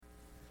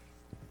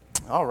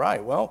All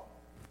right, well,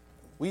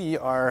 we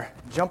are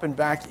jumping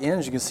back in,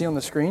 as you can see on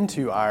the screen,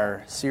 to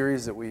our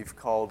series that we've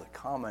called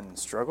Common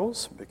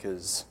Struggles,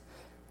 because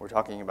we're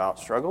talking about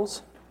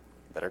struggles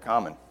that are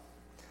common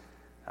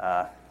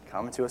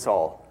to us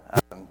all.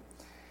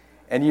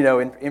 And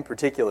in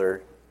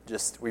particular,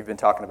 just we've been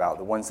talking about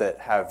the ones that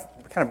have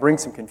kind of bring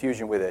some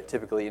confusion with it,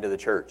 typically into the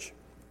church.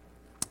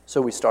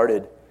 So we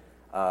started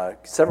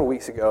several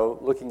weeks ago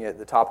looking at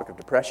the topic of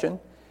depression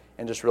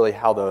and just really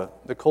how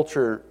the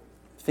culture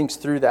thinks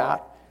through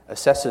that,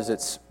 assesses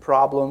its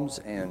problems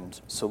and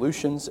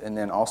solutions, and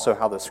then also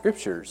how the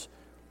scriptures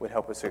would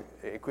help us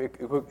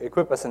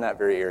equip us in that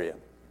very area.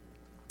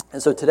 And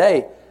so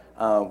today,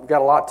 we've got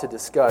a lot to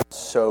discuss,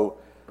 so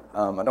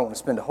I don't want to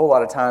spend a whole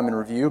lot of time in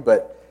review,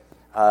 but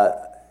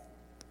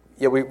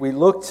we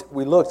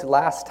looked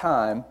last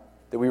time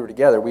that we were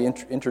together, we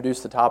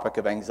introduced the topic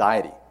of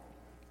anxiety,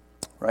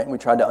 right? And we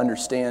tried to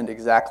understand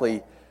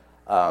exactly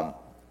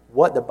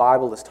what the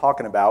Bible is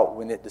talking about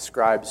when it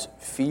describes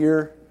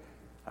fear,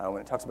 when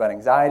it talks about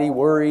anxiety,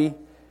 worry,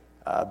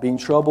 being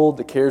troubled,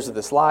 the cares of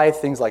this life,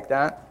 things like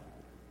that.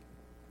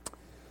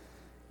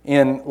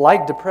 And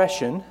like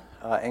depression,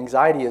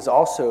 anxiety is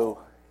also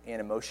an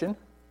emotion.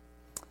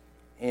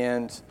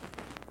 And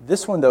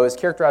this one, though, is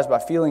characterized by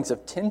feelings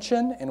of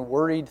tension and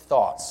worried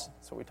thoughts.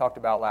 That's what we talked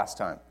about last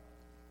time.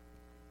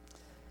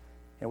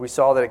 And we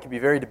saw that it can be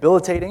very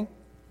debilitating.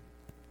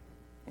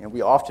 And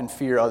we often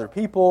fear other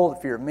people, the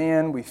fear of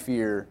man. We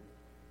fear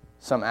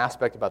some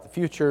aspect about the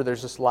future.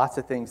 There's just lots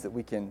of things that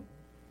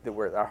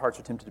our hearts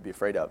are tempted to be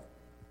afraid of.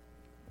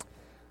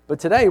 But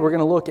today we're going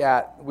to look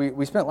at,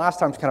 we spent last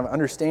time kind of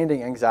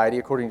understanding anxiety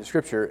according to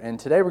Scripture, and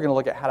today we're going to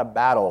look at how to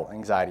battle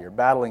anxiety or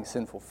battling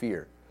sinful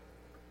fear.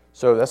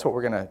 So that's what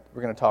we're going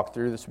to talk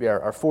through. This will be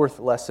our fourth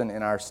lesson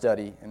in our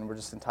study, and we're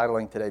just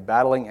entitling today,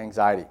 Battling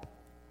Anxiety.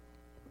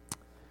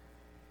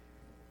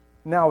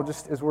 Now,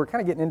 just as we're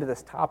kind of getting into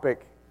this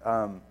topic,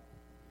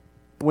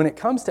 when it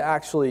comes to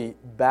actually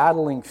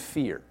battling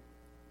fear,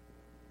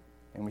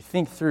 and we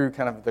think through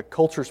kind of the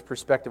culture's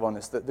perspective on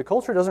this, the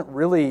culture doesn't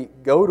really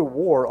go to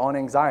war on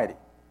anxiety,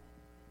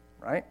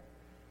 right?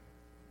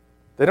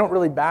 They don't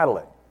really battle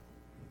it.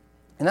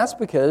 And that's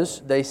because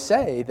they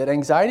say that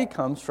anxiety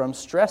comes from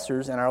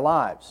stressors in our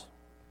lives,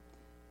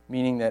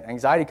 meaning that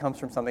anxiety comes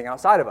from something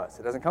outside of us.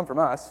 It doesn't come from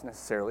us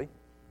necessarily.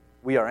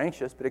 We are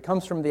anxious, but it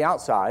comes from the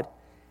outside.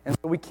 And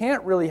so we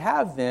can't really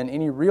have then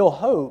any real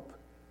hope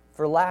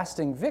for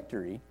lasting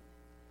victory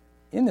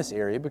in this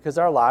area because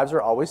our lives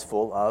are always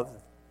full of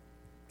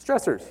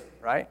stressors,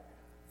 right?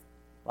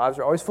 Lives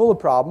are always full of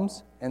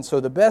problems, and so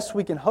the best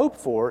we can hope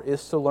for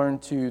is to learn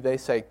to, they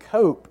say,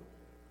 cope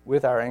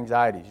with our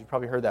anxieties. You've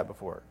probably heard that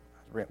before.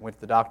 I went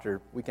to the doctor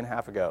a week and a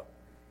half ago,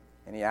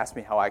 and he asked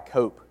me how I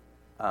cope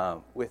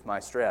with my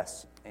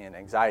stress and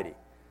anxiety,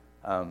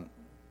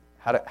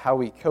 how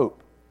we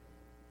cope.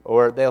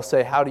 Or they'll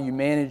say, how do you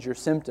manage your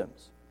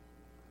symptoms?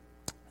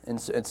 And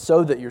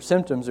so that your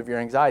symptoms of your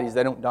anxieties,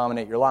 they don't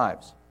dominate your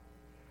lives.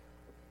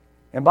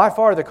 And by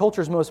far, the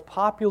culture's most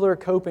popular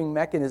coping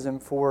mechanism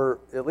for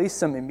at least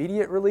some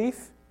immediate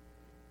relief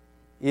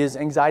is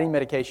anxiety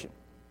medication.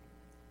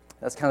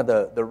 That's kind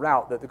of the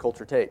route that the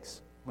culture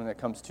takes when it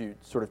comes to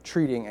sort of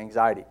treating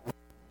anxiety.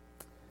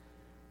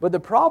 But the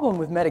problem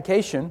with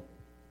medication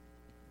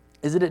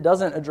is that it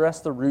doesn't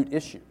address the root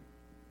issue.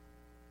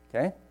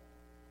 Okay?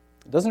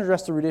 It doesn't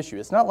address the root issue.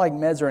 It's not like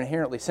meds are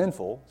inherently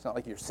sinful. It's not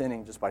like you're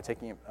sinning just by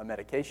taking a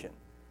medication.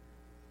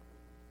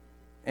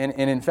 And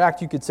in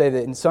fact, you could say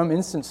that in some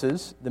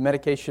instances, the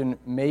medication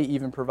may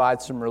even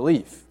provide some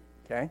relief,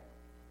 okay?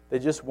 They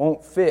just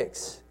won't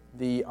fix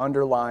the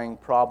underlying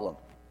problem.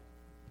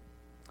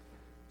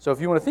 So if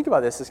you want to think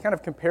about this, it's kind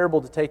of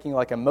comparable to taking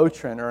like a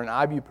Motrin or an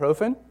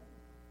ibuprofen,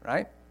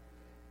 right?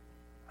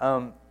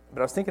 But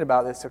I was thinking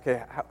about this,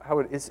 okay,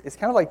 it's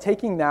kind of like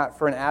taking that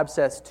for an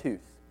abscessed tooth.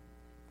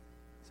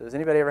 So has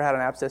anybody ever had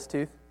an abscessed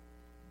tooth?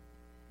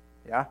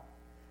 Yeah?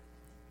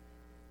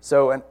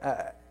 So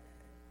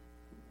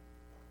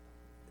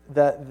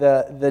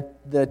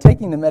the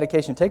taking the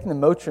medication, taking the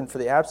Motrin for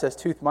the abscessed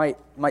tooth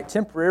might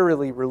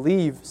temporarily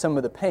relieve some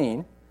of the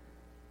pain,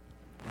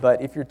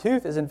 but if your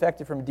tooth is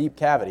infected from a deep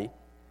cavity,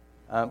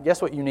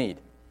 guess what you need?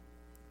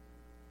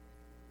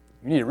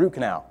 You need a root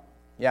canal.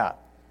 Yeah.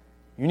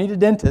 You need a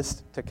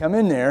dentist to come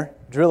in there,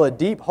 drill a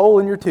deep hole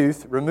in your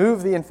tooth,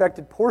 remove the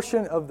infected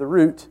portion of the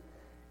root,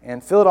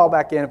 and fill it all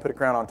back in and put a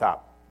crown on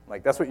top.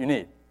 Like, that's what you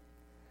need.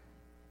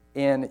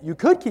 And you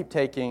could keep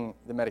taking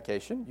the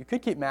medication. You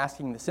could keep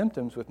masking the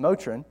symptoms with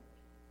Motrin,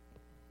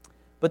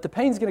 but the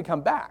pain's going to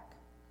come back.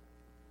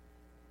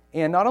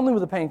 And not only will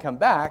the pain come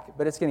back,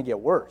 but it's going to get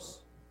worse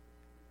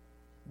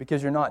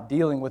because you're not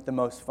dealing with the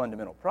most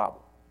fundamental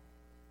problem.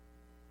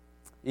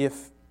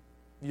 If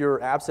your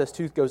abscessed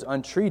tooth goes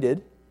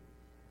untreated,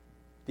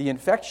 the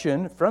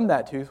infection from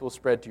that tooth will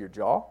spread to your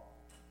jaw.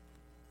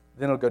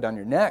 Then it'll go down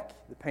your neck.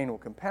 The pain will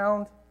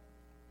compound.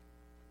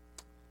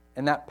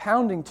 And that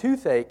pounding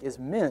toothache is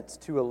meant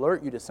to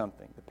alert you to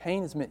something. The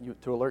pain is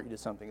meant to alert you to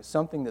something. It's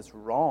something that's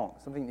wrong,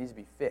 something that needs to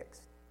be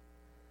fixed.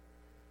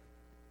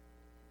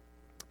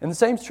 And the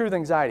same is true with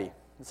anxiety.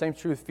 The same is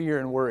true with fear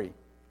and worry.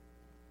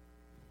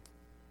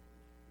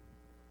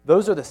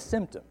 Those are the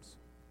symptoms.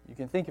 You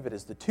can think of it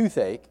as the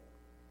toothache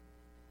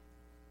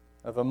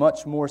of a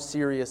much more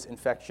serious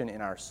infection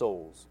in our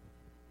souls.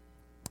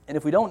 And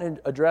if we don't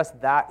address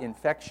that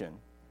infection,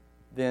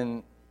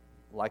 then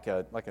like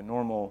a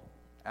normal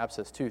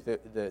abscess tooth,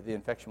 the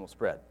infection will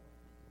spread.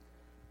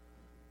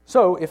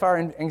 So if our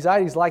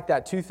anxiety is like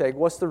that toothache,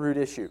 what's the root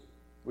issue?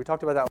 We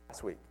talked about that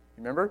last week.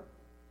 Remember?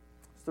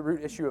 What's the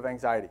root issue of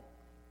anxiety,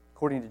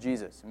 according to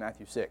Jesus in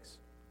Matthew 6?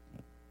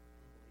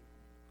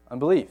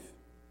 Unbelief.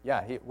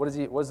 Yeah, what is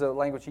the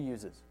language he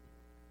uses?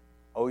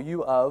 O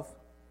you of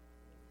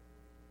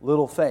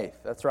little faith.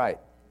 That's right.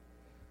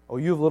 O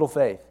you of little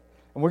faith.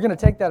 And we're going to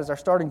take that as our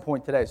starting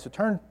point today. So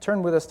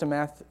turn with us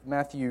to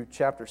Matthew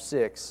chapter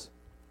 6.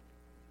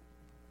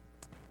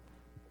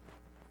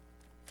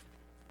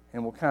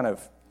 And we'll kind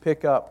of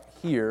pick up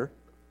here.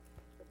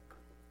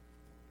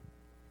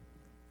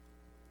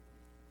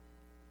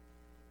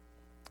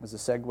 As a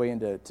segue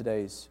into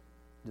today's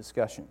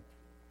discussion.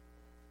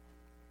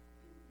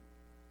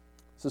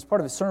 So it's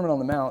part of the Sermon on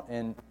the Mount,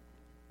 and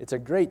it's a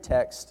great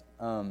text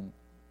to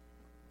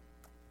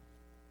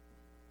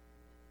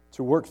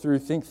work through,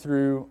 think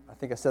through. I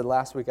think I said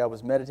last week I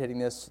was meditating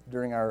this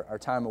during our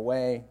time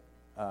away.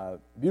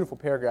 Beautiful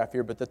paragraph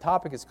here, but the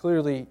topic is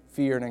clearly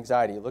fear and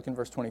anxiety. Look in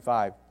verse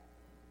 25,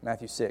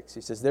 Matthew 6.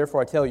 He says,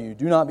 "Therefore I tell you,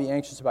 do not be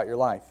anxious about your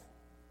life."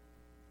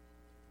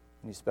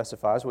 And he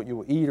specifies what you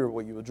will eat or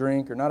what you will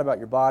drink, or not about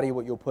your body,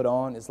 what you'll put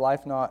on. Is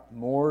life not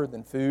more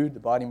than food, the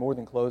body more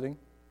than clothing?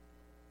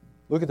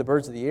 Look at the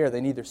birds of the air. They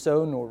neither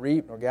sow nor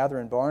reap nor gather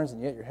in barns,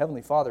 and yet your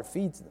heavenly Father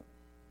feeds them.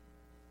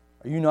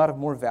 Are you not of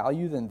more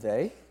value than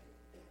they?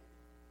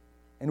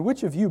 And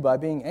which of you, by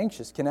being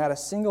anxious, can add a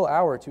single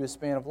hour to his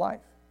span of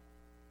life?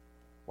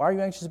 Why are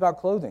you anxious about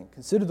clothing?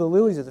 Consider the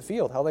lilies of the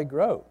field, how they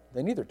grow.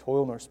 They neither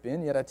toil nor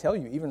spin, yet I tell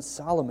you, even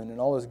Solomon in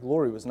all his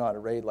glory was not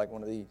arrayed like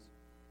one of these.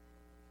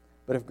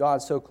 But if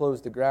God so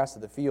clothes the grass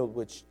of the field,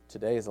 which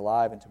today is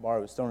alive and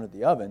tomorrow is thrown into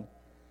the oven,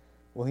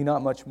 will he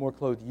not much more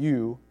clothe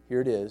you, here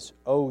it is,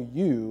 O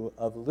you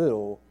of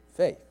little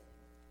faith?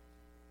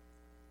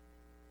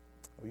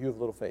 O you of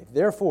little faith.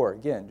 Therefore,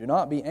 again, do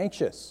not be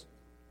anxious,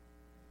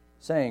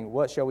 saying,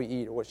 what shall we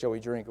eat, or what shall we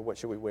drink, or what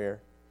shall we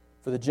wear?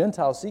 For the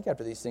Gentiles seek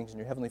after these things, and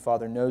your heavenly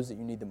Father knows that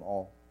you need them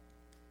all.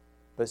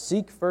 But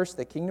seek first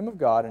the kingdom of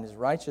God and his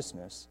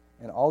righteousness,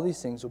 and all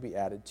these things will be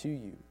added to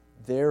you.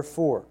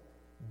 Therefore,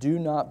 do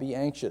not be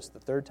anxious. The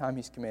third time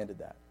he's commanded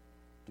that.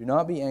 Do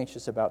not be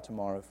anxious about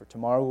tomorrow, for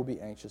tomorrow will be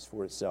anxious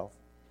for itself.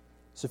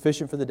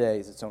 Sufficient for the day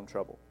is its own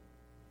trouble.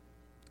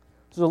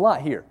 There's a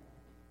lot here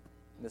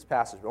in this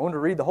passage. But I wanted to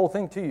read the whole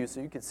thing to you so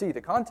you can see the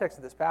context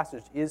of this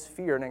passage is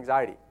fear and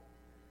anxiety.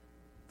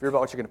 Fear about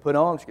what you're going to put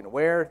on, what you're going to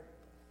wear,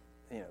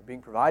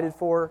 being provided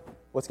for,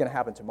 what's going to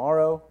happen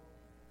tomorrow.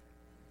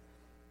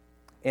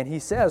 And he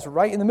says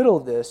right in the middle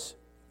of this,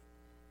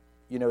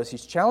 as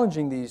he's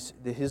challenging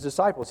his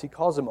disciples, he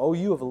calls them, O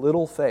you of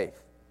little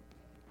faith.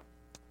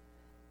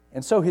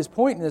 And so his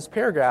point in this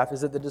paragraph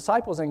is that the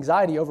disciples'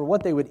 anxiety over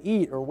what they would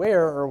eat or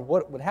wear or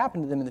what would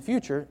happen to them in the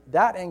future,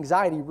 that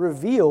anxiety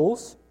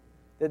reveals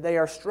that they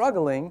are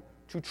struggling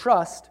to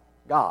trust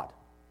God.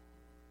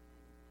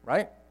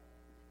 Right?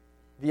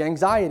 The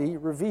anxiety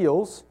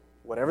reveals,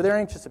 whatever they're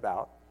anxious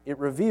about, it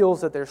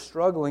reveals that they're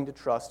struggling to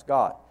trust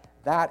God.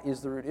 That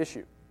is the root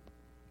issue.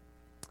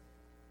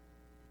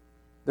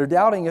 They're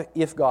doubting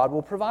if God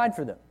will provide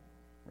for them,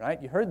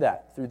 right? You heard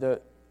that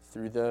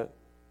through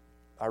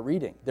our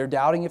reading. They're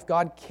doubting if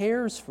God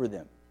cares for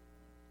them.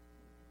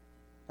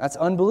 That's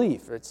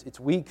unbelief. It's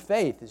weak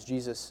faith, as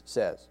Jesus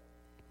says.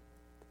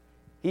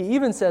 He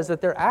even says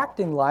that they're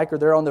acting like, or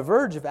they're on the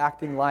verge of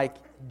acting like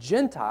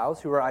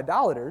Gentiles who are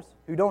idolaters,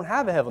 who don't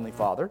have a heavenly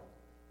Father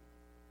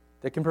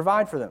that can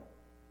provide for them.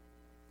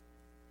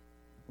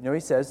 He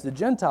says the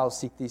Gentiles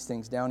seek these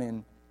things down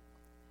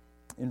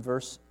in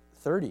verse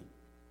 30.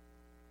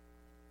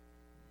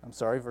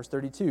 Verse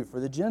 32. For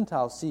the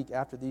Gentiles seek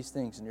after these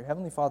things, and your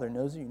heavenly Father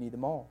knows that you need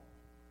them all.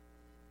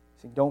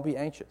 He's saying, don't be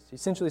anxious.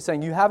 He's essentially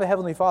saying, you have a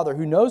heavenly Father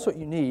who knows what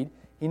you need.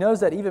 He knows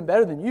that even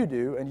better than you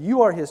do, and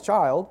you are his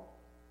child,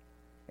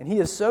 and he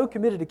is so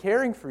committed to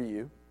caring for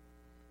you.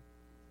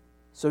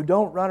 So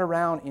don't run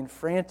around in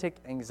frantic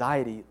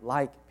anxiety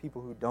like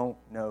people who don't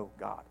know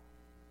God.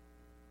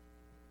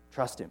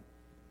 Trust him.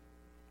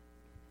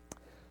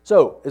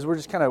 So, as we're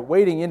just kind of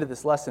wading into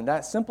this lesson,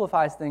 that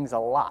simplifies things a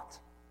lot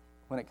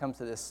when it comes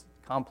to this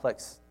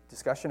complex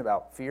discussion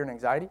about fear and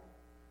anxiety.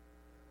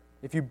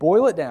 If you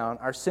boil it down,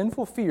 our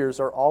sinful fears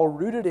are all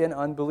rooted in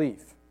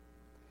unbelief.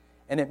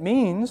 And it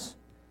means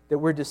that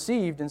we're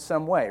deceived in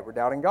some way. We're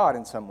doubting God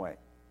in some way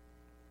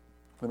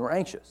when we're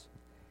anxious.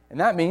 And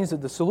that means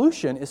that the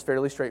solution is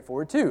fairly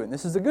straightforward too. And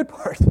this is the good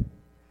part.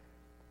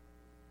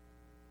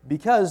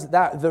 Because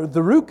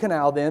the root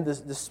canal then,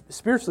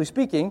 spiritually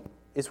speaking,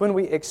 is when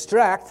we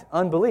extract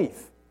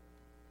unbelief.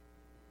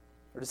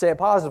 Or to say it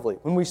positively,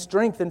 when we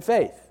strengthen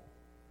faith.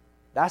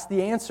 That's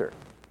the answer.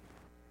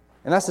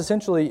 And that's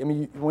essentially,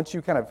 once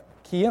you kind of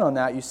key in on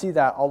that, you see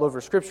that all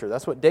over Scripture.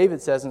 That's what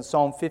David says in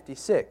Psalm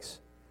 56.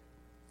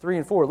 3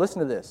 and 4. Listen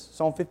to this.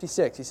 Psalm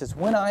 56. He says,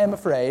 when I am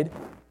afraid,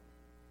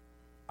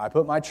 I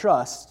put my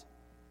trust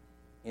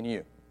in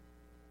you.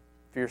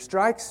 Fear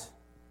strikes,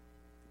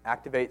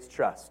 activates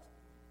trust.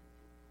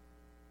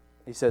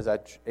 He says,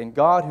 in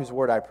God whose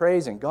word I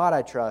praise, in God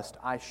I trust,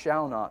 I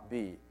shall not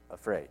be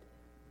afraid.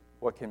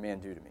 What can man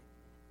do to me?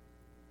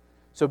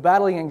 So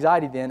battling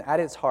anxiety then, at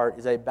its heart,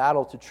 is a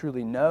battle to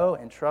truly know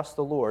and trust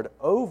the Lord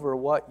over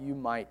what you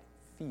might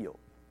feel.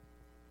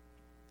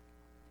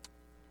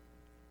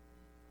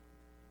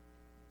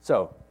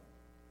 So,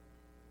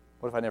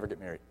 what if I never get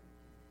married?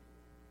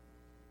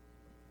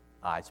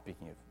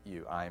 Speaking of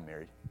you, I am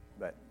married.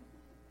 But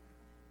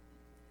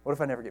what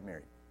if I never get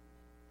married?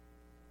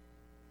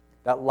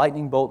 That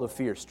lightning bolt of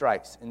fear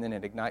strikes, and then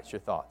it ignites your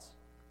thoughts.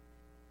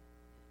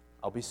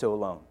 I'll be so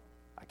alone.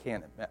 I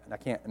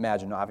can't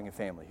imagine not having a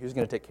family. Who's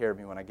going to take care of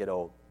me when I get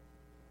old?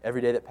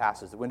 Every day that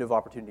passes, the window of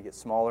opportunity gets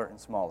smaller and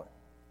smaller.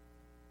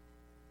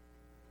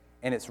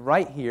 And it's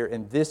right here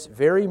in this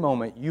very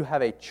moment you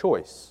have a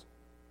choice.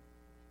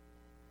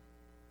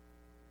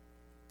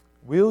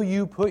 Will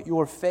you put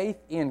your faith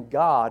in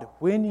God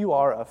when you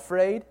are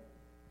afraid?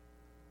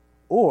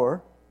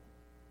 Or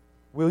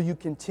will you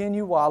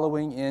continue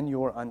wallowing in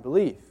your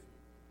unbelief?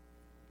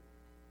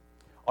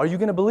 Are you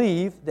going to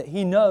believe that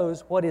He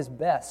knows what is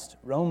best?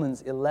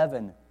 Romans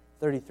 11,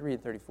 33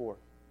 and 34.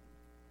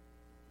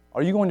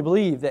 Are you going to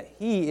believe that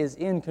He is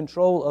in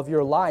control of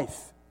your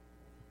life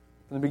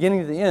from the beginning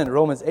to the end?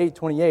 Romans 8,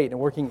 28, and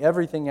working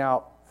everything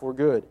out for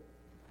good.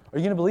 Are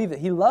you going to believe that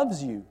He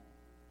loves you?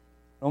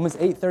 Romans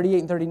 8, 38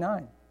 and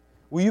 39.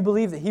 Will you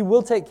believe that He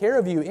will take care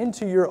of you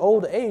into your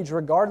old age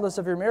regardless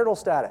of your marital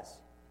status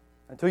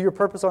until your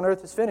purpose on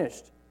earth is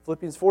finished?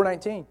 Philippians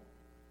 4:19.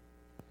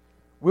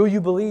 Will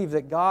you believe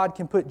that God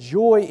can put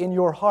joy in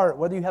your heart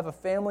whether you have a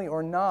family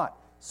or not?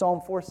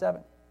 Psalm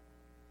 4:7.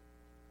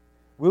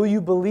 Will you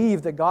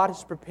believe that God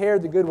has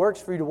prepared the good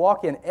works for you to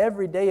walk in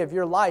every day of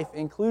your life,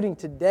 including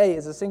today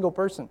as a single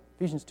person?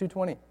 Ephesians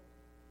 2:20.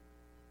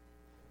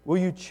 Will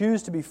you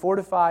choose to be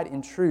fortified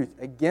in truth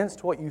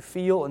against what you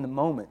feel in the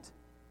moment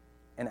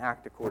and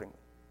act accordingly?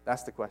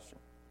 That's the question.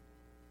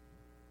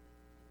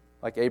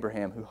 Like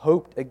Abraham, who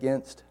hoped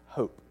against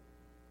hope.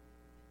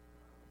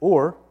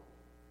 Or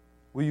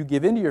will you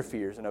give in to your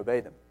fears and obey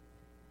them?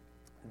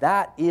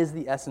 That is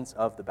the essence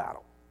of the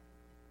battle.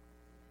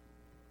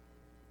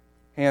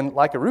 And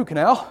like a root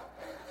canal,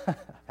 I've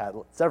had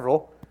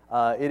several,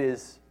 it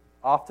is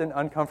often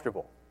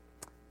uncomfortable,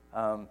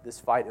 this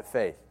fight of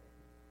faith.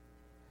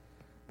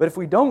 But if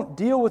we don't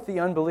deal with the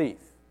unbelief,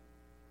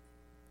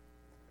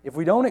 if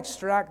we don't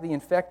extract the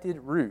infected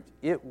root,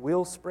 it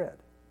will spread.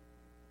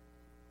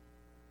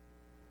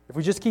 If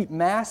we just keep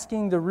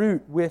masking the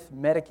root with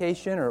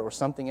medication or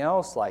something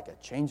else, like a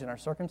change in our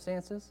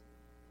circumstances,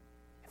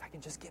 if I can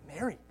just get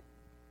married.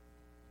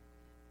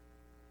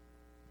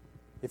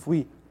 If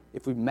we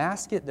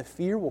mask it, the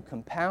fear will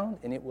compound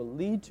and it will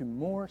lead to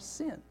more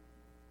sin.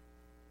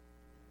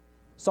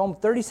 Psalm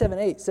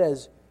 37:8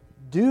 says,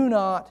 do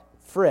not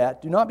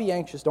fret, do not be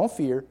anxious, don't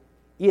fear.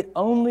 It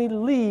only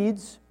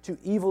leads to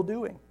evil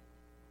doing.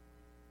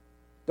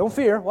 Don't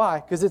fear. Why?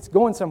 Because it's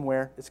going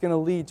somewhere. It's going to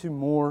lead to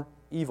more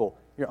evil.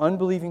 Your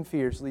unbelieving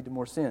fears lead to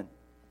more sin.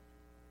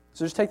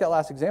 So just take that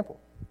last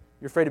example.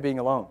 You're afraid of being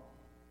alone.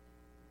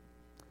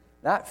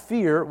 That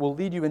fear will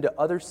lead you into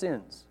other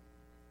sins.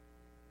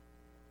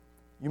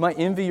 You might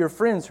envy your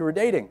friends who are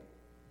dating.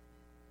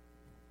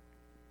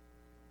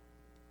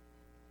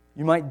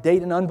 You might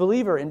date an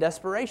unbeliever in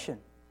desperation.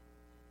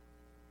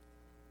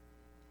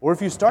 Or if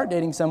you start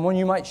dating someone,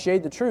 you might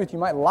shade the truth. You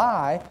might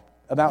lie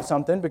about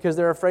something because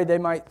they're afraid they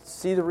might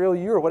see the real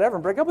you or whatever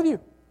and break up with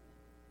you.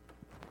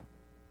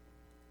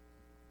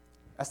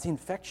 That's the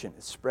infection.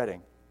 It's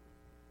spreading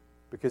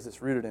because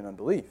it's rooted in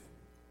unbelief.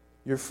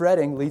 Your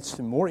fretting leads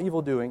to more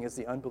evil doing as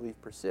the unbelief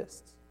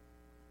persists.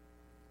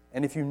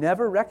 And if you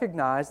never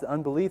recognize the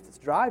unbelief that's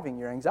driving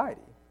your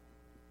anxiety,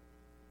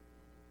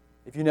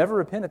 if you never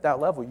repent at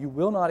that level, you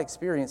will not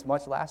experience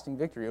much lasting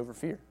victory over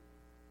fear.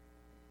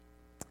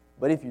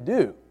 But if you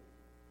do,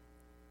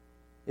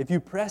 if you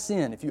press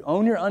in, if you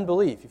own your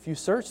unbelief, if you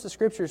search the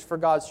Scriptures for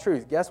God's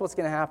truth, guess what's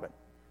going to happen?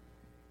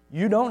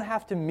 You don't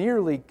have to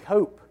merely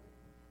cope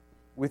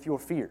with your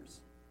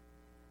fears.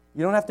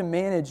 You don't have to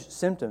manage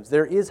symptoms.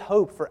 There is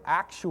hope for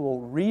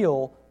actual,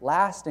 real,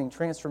 lasting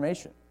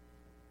transformation.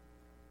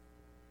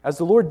 As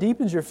the Lord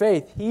deepens your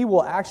faith, He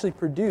will actually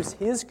produce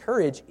His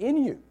courage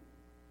in you.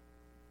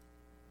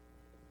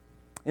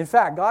 In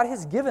fact, God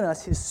has given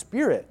us His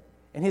Spirit,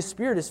 and His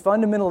Spirit is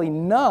fundamentally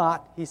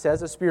not, He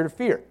says, a spirit of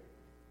fear.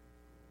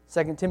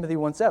 2 Timothy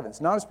 1:7.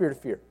 It's not a spirit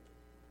of fear.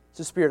 It's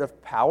a spirit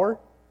of power,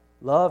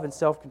 love, and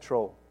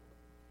self-control.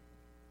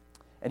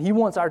 And He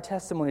wants our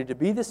testimony to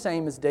be the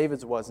same as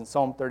David's was in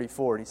Psalm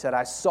 34. And he said,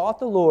 I sought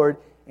the Lord,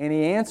 and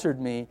He answered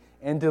me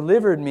and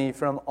delivered me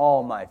from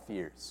all my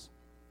fears.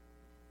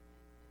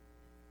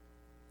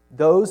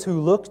 Those who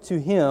look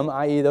to Him,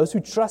 i.e. those who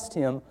trust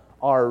Him,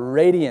 are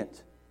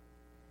radiant,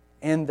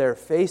 and their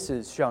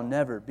faces shall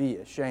never be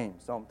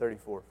ashamed. Psalm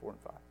 34, 4 and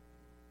 5.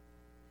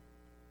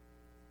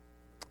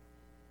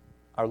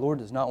 Our Lord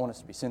does not want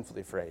us to be sinfully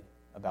afraid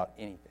about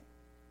anything.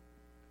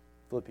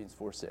 Philippians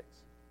 4:6.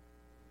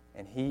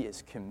 And He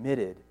is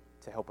committed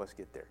to help us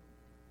get there.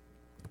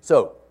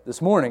 So, this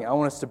morning, I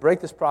want us to break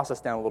this process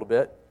down a little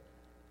bit.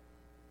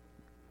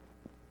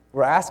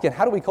 We're asking,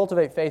 how do we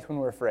cultivate faith when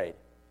we're afraid?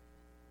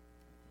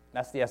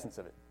 That's the essence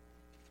of it.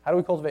 How do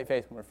we cultivate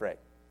faith when we're afraid?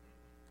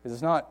 Because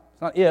it's not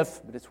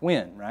if, but it's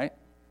when, right?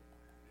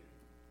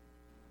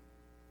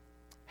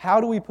 How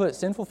do we put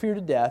sinful fear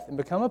to death and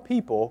become a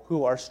people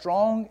who are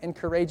strong and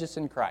courageous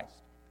in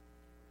Christ?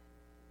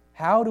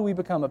 How do we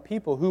become a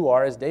people who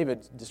are, as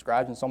David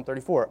describes in Psalm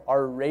 34,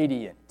 are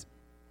radiant?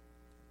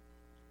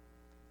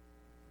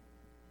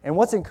 And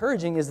what's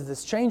encouraging is that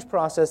this change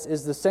process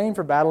is the same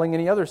for battling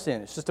any other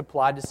sin. It's just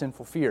applied to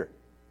sinful fear.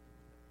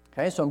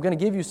 Okay, so I'm going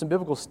to give you some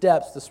biblical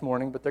steps this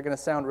morning, but they're going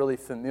to sound really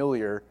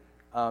familiar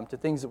to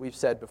things that we've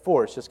said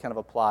before. It's just kind of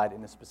applied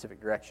in a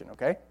specific direction,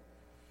 okay?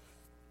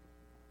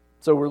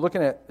 So we're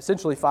looking at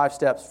essentially 5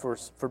 steps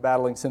for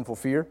battling sinful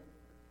fear.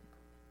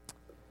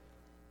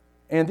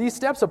 And these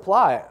steps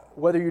apply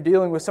whether you're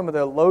dealing with some of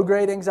the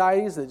low-grade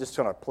anxieties that just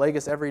kind of plague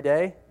us every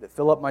day, that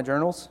fill up my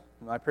journals,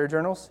 my prayer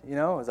journals,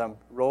 as I'm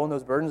rolling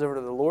those burdens over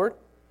to the Lord,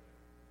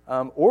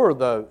 or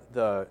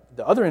the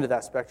other end of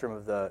that spectrum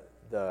of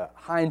the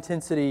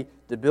high-intensity,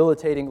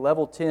 debilitating,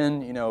 level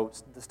 10,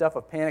 the stuff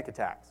of panic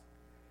attacks.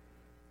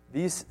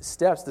 These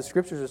steps, the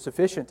Scriptures are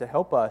sufficient to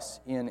help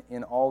us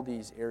in all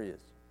these areas.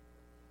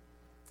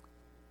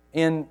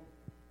 And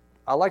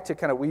I like to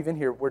kind of weave in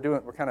here, we're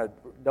kind of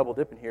double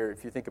dipping here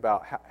if you think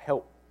about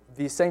how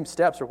these same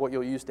steps are what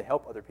you'll use to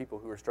help other people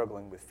who are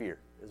struggling with fear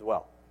as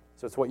well.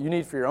 So it's what you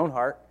need for your own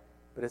heart,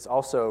 but it's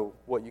also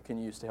what you can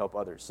use to help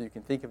others. So you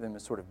can think of them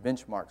as sort of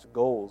benchmarks,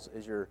 goals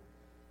as you're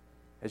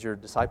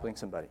discipling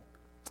somebody.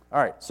 All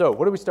right, so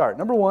where do we start?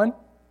 Number 1,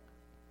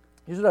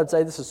 here's what I'd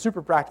say. This is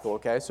super practical,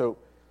 okay? So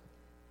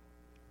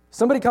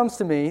somebody comes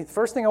to me, the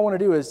first thing I want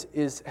to do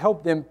is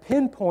help them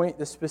pinpoint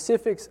the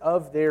specifics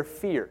of their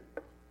fear.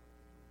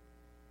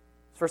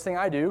 First thing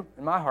I do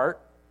in my heart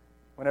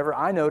whenever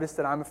I notice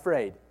that I'm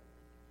afraid,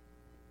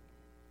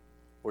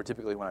 or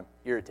typically when I'm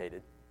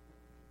irritated,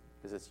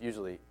 because it's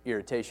usually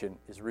irritation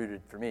is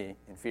rooted for me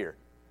in fear.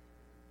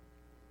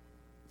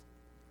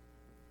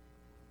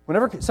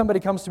 Whenever somebody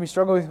comes to me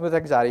struggling with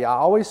anxiety, I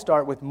always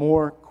start with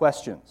more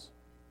questions.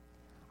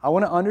 I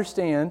want to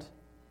understand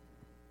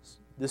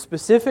the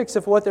specifics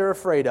of what they're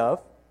afraid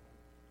of,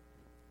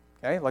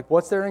 okay, like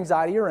what's their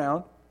anxiety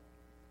around,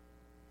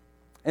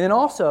 and then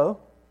also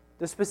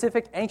the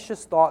specific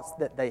anxious thoughts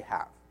that they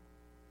have.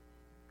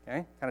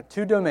 Okay? Kind of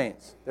 2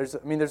 domains. There's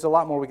a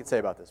lot more we could say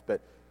about this, but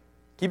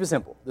keep it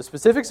simple. The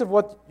specifics of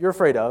what you're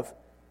afraid of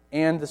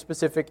and the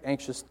specific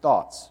anxious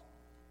thoughts.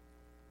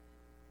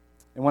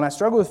 And when I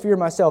struggle with fear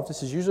myself,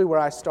 this is usually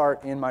where I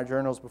start in my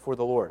journals before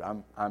the Lord.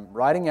 I'm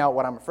writing out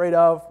what I'm afraid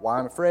of, why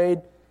I'm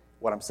afraid,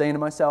 what I'm saying to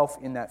myself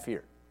in that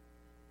fear.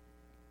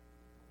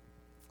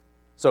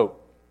 So,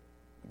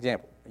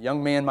 example, a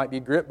young man might be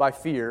gripped by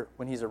fear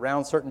when he's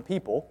around certain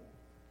people.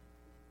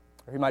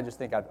 Or he might just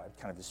think, I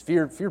kind of just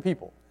fear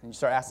people. And you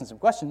start asking some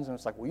questions, and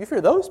it's like, well, you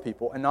fear those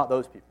people and not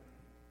those people.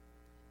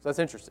 So that's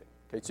interesting.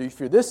 Okay, so you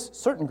fear this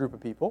certain group of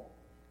people.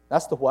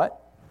 That's the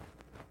what.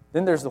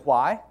 Then there's the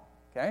why.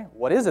 Okay,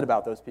 what is it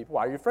about those people?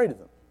 Why are you afraid of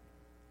them?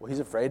 Well, he's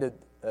afraid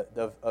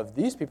of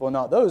these people and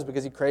not those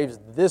because he craves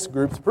this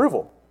group's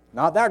approval,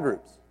 not that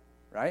group's,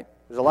 right?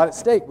 There's a lot at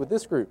stake with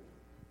this group.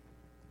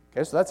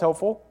 Okay, so that's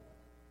helpful.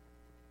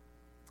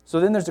 So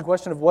then there's the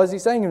question of what is he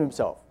saying to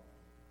himself?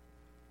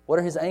 What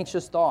are his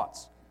anxious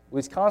thoughts?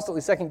 Well, he's constantly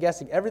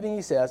second-guessing everything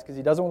he says because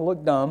he doesn't want to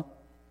look dumb.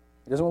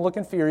 He doesn't want to look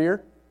inferior.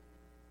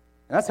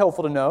 And that's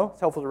helpful to know. It's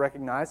helpful to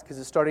recognize because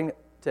it's starting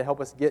to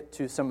help us get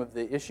to some of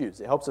the issues.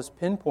 It helps us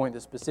pinpoint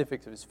the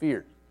specifics of his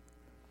fears.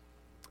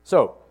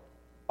 So,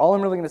 all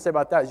I'm really going to say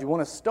about that is you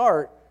want to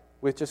start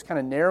with just kind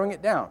of narrowing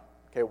it down.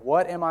 Okay,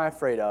 what am I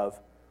afraid of?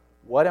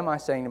 What am I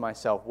saying to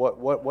myself?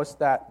 What's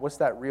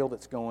that reel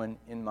that's going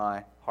in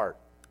my heart?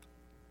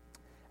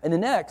 And the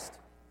next,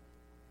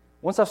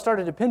 once I've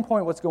started to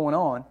pinpoint what's going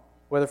on,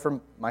 whether for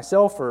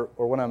myself or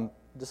when I'm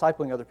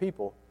discipling other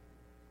people,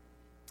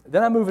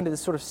 then I move into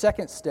this sort of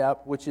second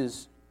step, which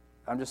is,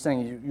 I'm just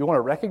saying, you want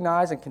to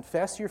recognize and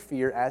confess your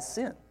fear as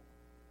sin.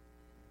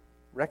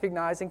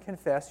 Recognize and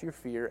confess your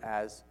fear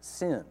as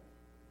sin.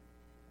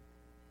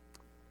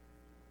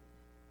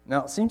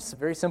 Now, it seems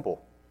very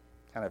simple,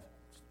 kind of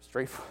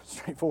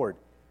straightforward,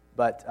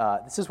 but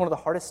this is one of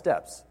the hardest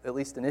steps, at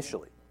least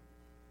initially.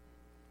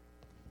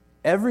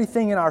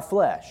 Everything in our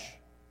flesh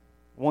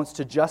wants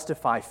to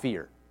justify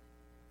fear.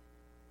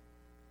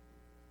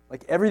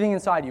 Like everything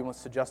inside you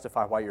wants to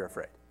justify why you're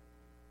afraid.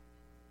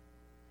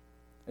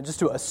 And just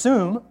to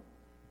assume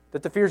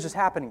that the fear is just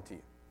happening to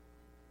you.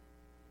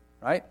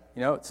 Right?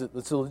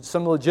 It's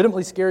some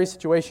legitimately scary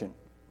situation.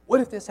 What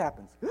if this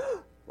happens?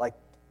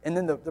 And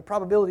then the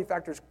probability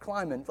factor is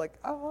climbing. It's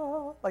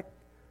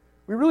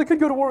we really could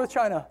go to war with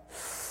China.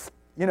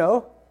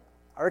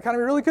 Our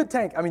economy really could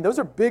tank. Those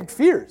are big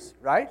fears,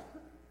 right?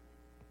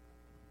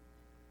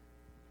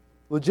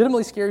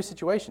 legitimately scary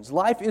situations.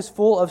 Life is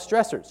full of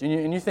stressors.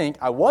 And you think,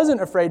 I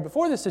wasn't afraid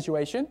before this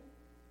situation.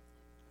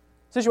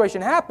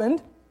 Situation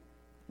happened.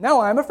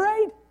 Now I'm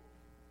afraid.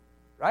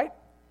 Right?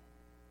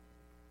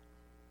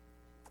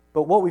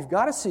 But what we've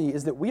got to see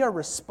is that we are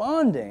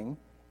responding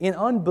in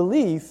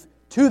unbelief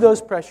to those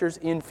pressures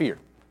in fear.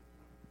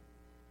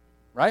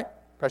 Right?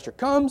 Pressure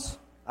comes,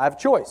 I have a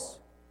choice.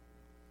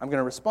 I'm going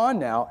to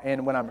respond now,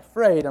 and when I'm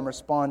afraid, I'm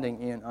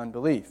responding in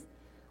unbelief.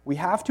 We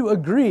have to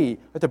agree,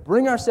 to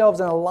bring ourselves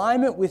in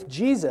alignment with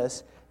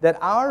Jesus, that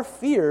our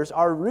fears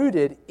are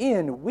rooted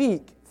in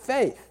weak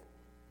faith.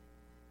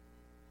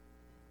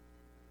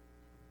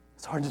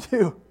 It's hard to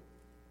do.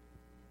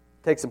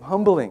 Take some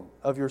humbling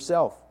of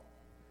yourself.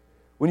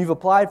 When you've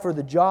applied for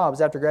the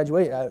jobs after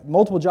graduation,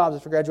 multiple jobs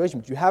after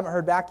graduation, but you haven't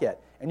heard back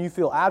yet, and you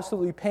feel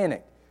absolutely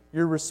panicked,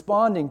 you're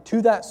responding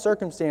to that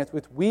circumstance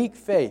with weak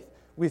faith,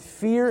 with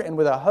fear, and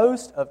with a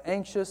host of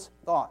anxious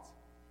thoughts.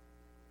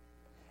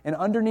 And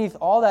underneath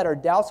all that are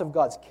doubts of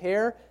God's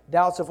care,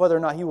 doubts of whether or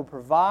not He will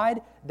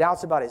provide,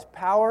 doubts about His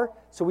power.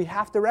 So we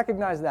have to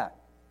recognize that.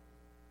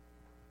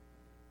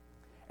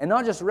 And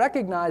not just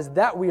recognize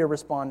that we are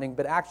responding,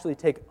 but actually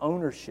take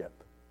ownership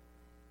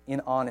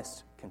in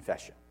honest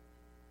confession.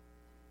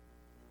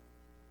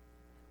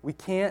 We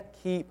can't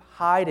keep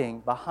hiding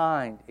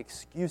behind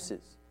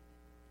excuses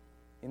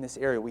in this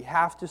area. We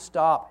have to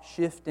stop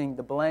shifting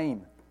the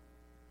blame.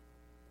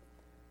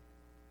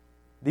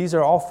 These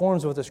are all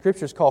forms of what the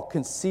Scriptures call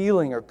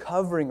concealing or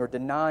covering or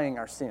denying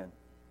our sin.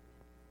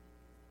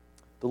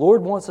 The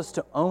Lord wants us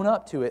to own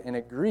up to it and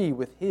agree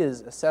with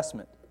His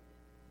assessment.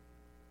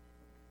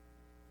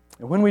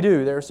 And when we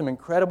do, there are some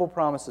incredible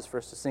promises for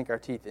us to sink our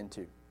teeth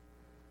into.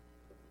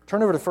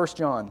 Turn over to 1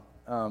 John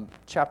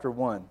chapter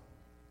 1.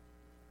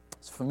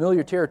 It's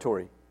familiar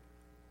territory.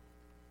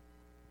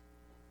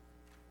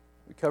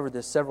 We covered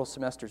this several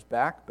semesters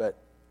back, but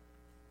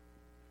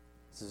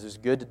this is as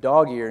good to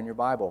dog ear in your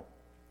Bible.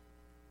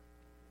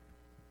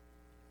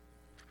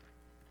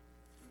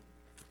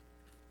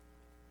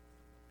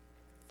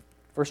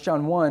 1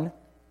 John 1,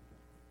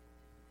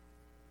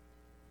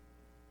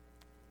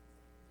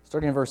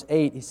 starting in verse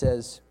 8, he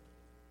says,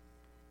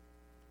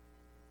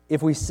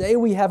 if we say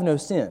we have no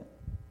sin,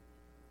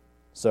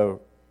 so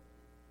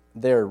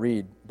there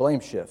read, blame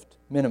shift,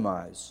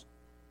 minimize,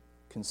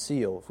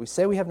 conceal. If we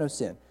say we have no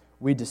sin,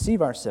 we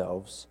deceive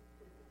ourselves,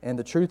 and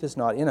the truth is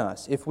not in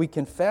us. If we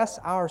confess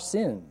our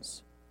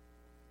sins,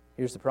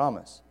 here's the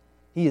promise,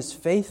 He is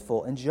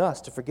faithful and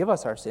just to forgive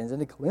us our sins and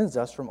to cleanse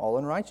us from all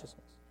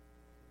unrighteousness.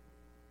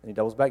 And he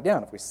doubles back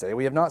down. If we say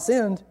we have not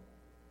sinned,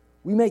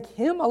 we make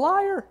Him a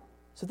liar.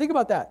 So think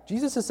about that.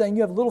 Jesus is saying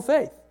you have little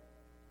faith.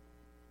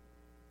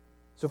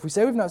 So if we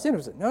say we've not sinned,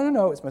 we say,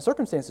 no, it's my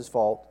circumstances'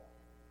 fault,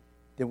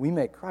 then we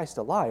make Christ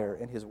a liar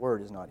and His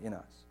word is not in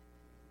us.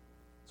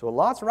 So a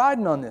lot's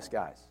riding on this,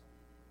 guys.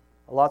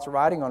 A lot's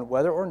riding on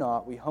whether or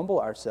not we humble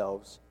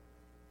ourselves.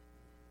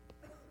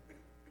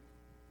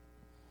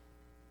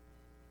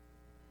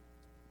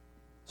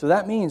 So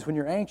that means when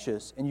you're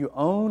anxious and you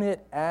own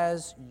it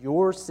as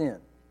your sin,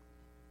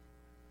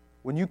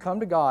 when you come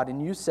to God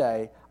and you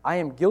say, I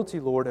am guilty,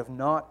 Lord, of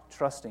not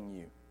trusting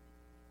you,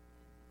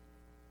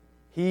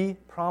 He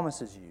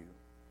promises you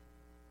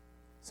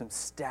some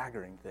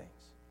staggering things.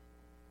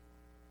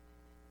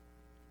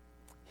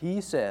 He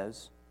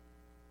says,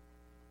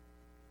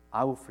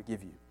 I will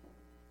forgive you.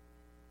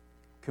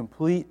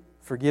 Complete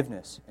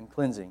forgiveness and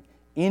cleansing.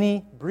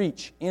 Any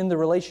breach in the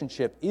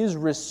relationship is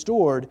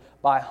restored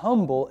by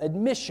humble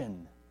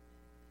admission.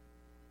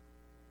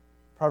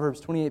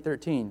 Proverbs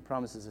 28:13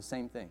 promises the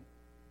same thing.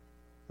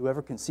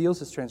 Whoever conceals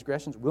his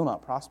transgressions will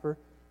not prosper,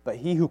 but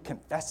he who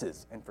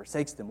confesses and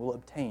forsakes them will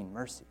obtain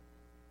mercy.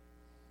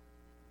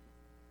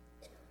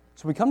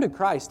 So we come to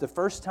Christ the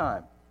first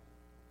time,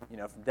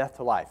 from death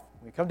to life.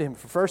 We come to Him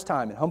for the first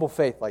time in humble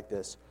faith like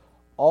this.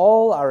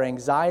 All our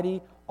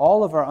anxiety,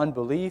 all of our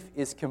unbelief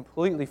is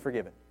completely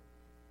forgiven.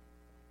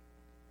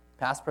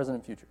 Past, present,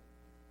 and future.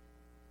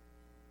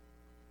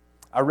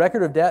 Our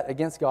record of debt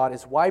against God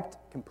is wiped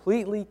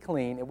completely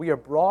clean, and we are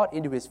brought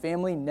into His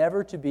family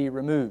never to be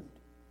removed.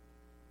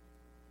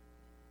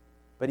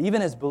 But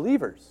even as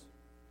believers,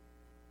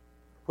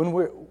 when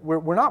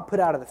we're not put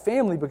out of the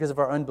family because of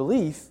our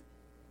unbelief,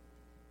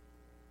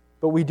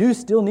 but we do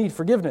still need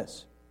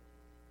forgiveness.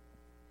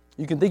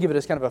 You can think of it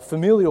as kind of a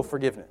familial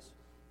forgiveness.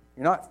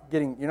 You're not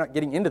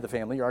getting into the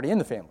family, you're already in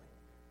the family.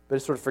 But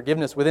it's sort of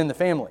forgiveness within the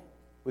family,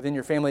 within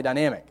your family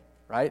dynamic,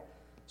 right?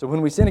 So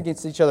when we sin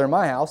against each other in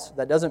my house,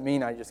 that doesn't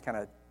mean I just kind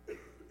of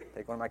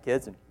take one of my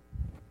kids and,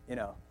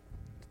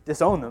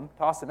 disown them,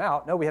 toss them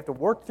out. No, we have to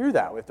work through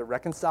that. We have to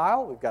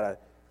reconcile.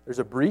 There's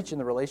a breach in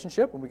the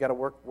relationship, and we've got to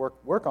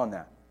work on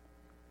that.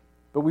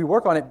 But we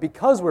work on it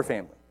because we're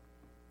family,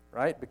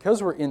 right?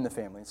 Because we're in the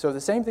family. So the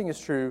same thing is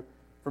true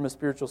from a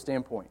spiritual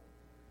standpoint.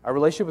 Our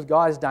relationship with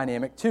God is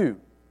dynamic too.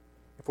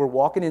 If we're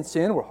walking in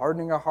sin, we're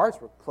hardening our hearts,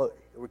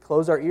 we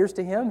close our ears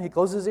to Him, He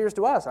closes His ears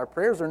to us. Our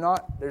prayers are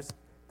not, they're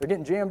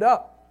getting jammed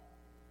up.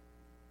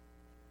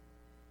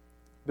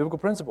 Biblical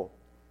principle.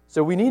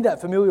 So we need that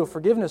familial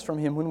forgiveness from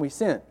Him when we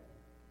sin.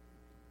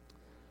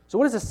 So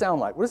what does this sound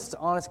like? What does this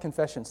honest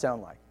confession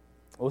sound like?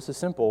 Well, it's as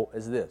simple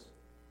as this.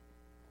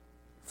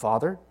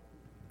 Father,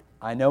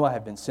 I know I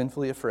have been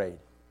sinfully afraid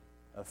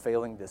of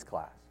failing this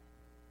class.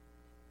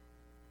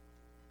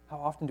 How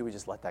often do we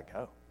just let that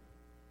go?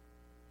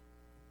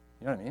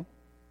 You know what I mean?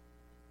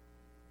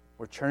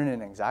 We're churning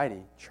in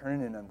anxiety,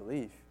 churning in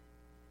unbelief,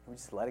 and we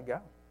just let it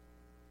go.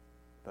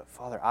 But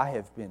Father, I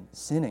have been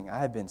sinning. I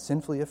have been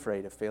sinfully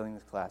afraid of failing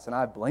this class, and I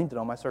have blamed it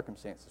on my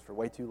circumstances for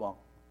way too long.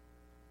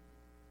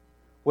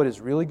 What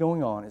is really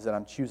going on is that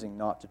I'm choosing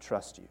not to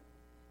trust you.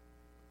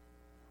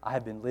 I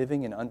have been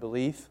living in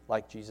unbelief,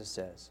 like Jesus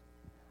says.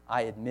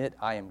 I admit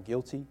I am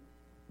guilty.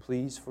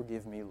 Please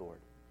forgive me, Lord.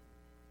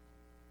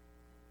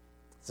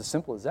 It's as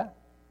simple as that.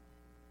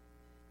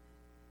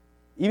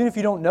 Even if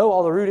you don't know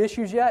all the root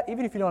issues yet,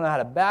 even if you don't know how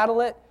to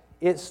battle it,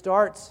 it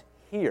starts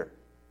here.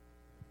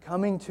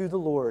 Coming to the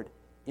Lord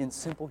in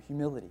simple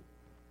humility.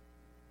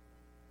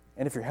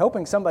 And if you're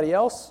helping somebody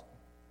else,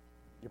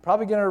 you're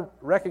probably going to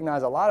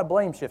recognize a lot of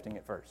blame shifting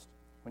at first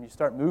when you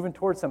start moving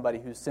towards somebody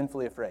who's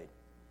sinfully afraid.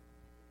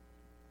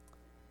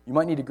 You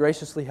might need to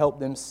graciously help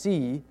them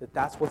see that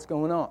that's what's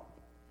going on.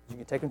 You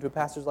can take them to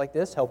pastors like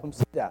this, help them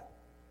see that.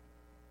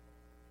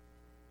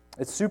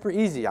 It's super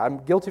easy. I'm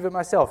guilty of it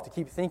myself to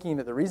keep thinking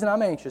that the reason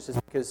I'm anxious is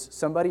because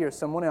somebody or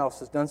someone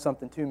else has done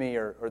something to me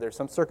or there's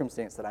some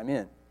circumstance that I'm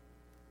in.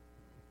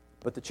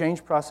 But the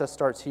change process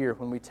starts here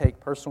when we take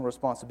personal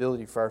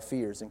responsibility for our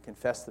fears and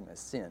confess them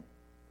as sin.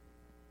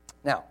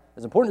 Now,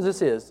 as important as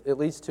this is, it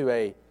leads to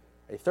a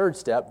third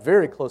step,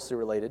 very closely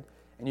related,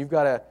 and you've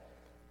got to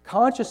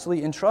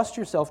consciously entrust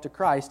yourself to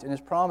Christ and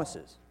His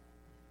promises.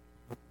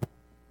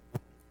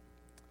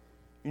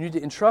 You need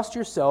to entrust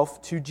yourself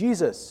to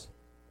Jesus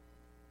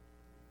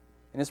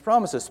and His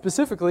promises,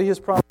 specifically His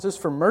promises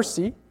for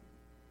mercy.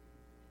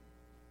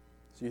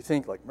 So you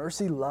think like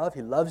mercy, love,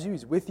 He loves you,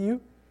 He's with you,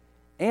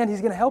 and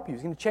He's going to help you,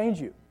 He's going to change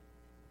you.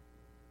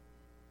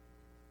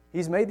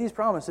 He's made these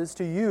promises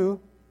to you,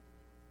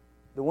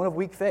 the one of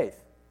weak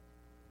faith.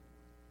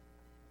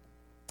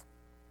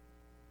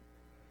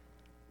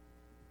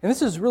 And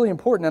this is really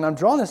important, and I'm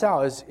drawing this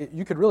out as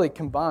you could really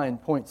combine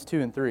points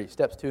 2 and 3,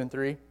 steps 2 and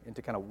 3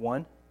 into kind of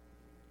one.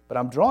 But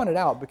I'm drawing it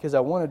out because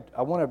I want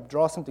to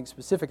draw something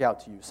specific out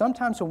to you.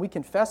 Sometimes when we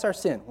confess our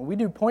sin, when we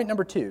do point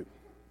number 2,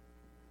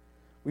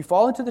 we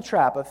fall into the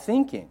trap of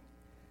thinking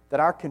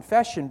that our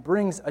confession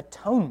brings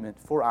atonement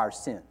for our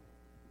sin.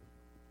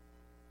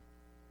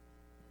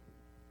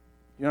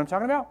 You know what I'm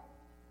talking about?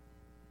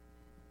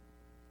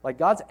 Like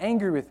God's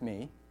angry with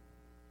me,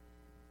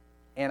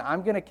 and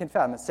I'm going to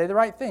confess. I'm going to say the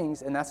right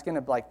things, and that's going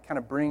to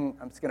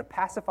I'm just going to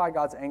pacify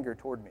God's anger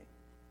toward me.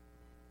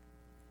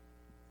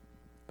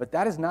 But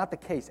that is not the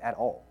case at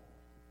all.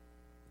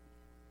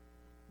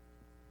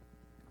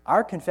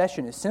 Our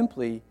confession is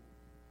simply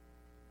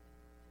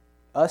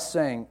us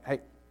saying, hey,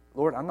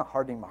 Lord, I'm not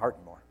hardening my heart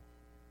anymore.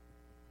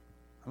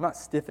 I'm not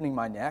stiffening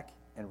my neck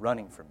and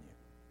running from you.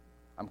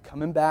 I'm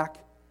coming back.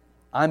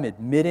 I'm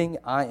admitting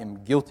I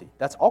am guilty.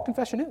 That's all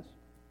confession is.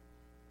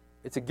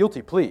 It's a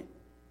guilty plea.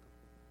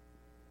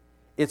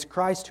 It's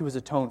Christ who has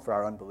atoned for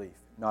our unbelief,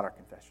 not our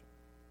confession.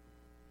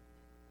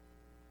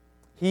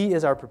 He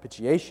is our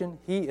propitiation.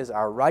 He is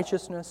our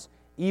righteousness,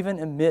 even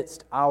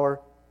amidst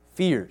our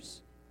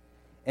fears.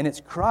 And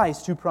it's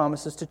Christ who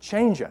promises to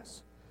change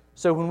us.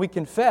 So when we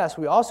confess,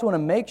 we also want to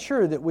make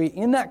sure that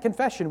in that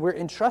confession, we're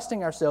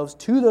entrusting ourselves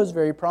to those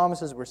very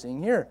promises we're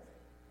seeing here.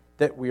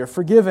 That we are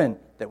forgiven,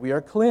 that we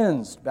are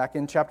cleansed, back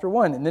in chapter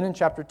 1. And then in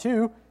chapter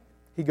 2,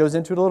 he goes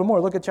into it a little more.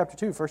 Look at chapter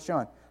 2, 1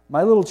 John.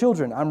 My little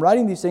children, I'm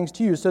writing these things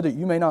to you so that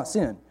you may not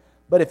sin.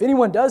 But if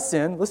anyone does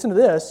sin, listen to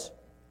this,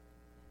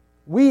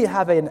 we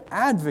have an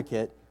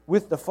advocate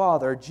with the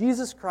Father,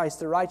 Jesus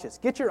Christ the righteous.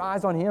 Get your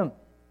eyes on Him.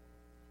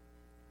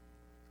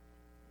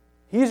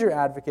 He's your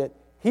advocate.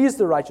 He's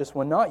the righteous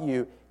one, not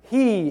you.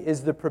 He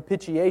is the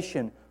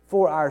propitiation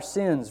for our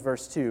sins,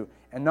 verse 2,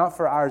 and not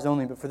for ours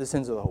only, but for the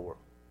sins of the whole world.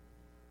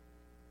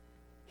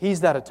 He's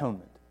that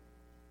atonement,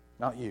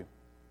 not you.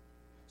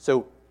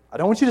 So I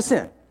don't want you to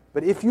sin,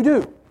 but if you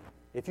do,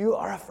 if you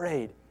are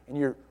afraid and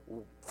you're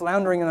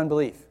floundering in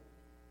unbelief,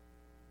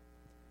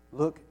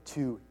 look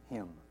to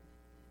Him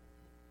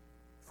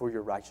for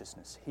your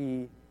righteousness.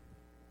 He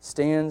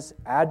stands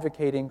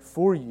advocating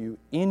for you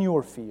in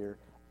your fear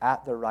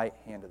at the right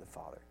hand of the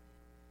Father.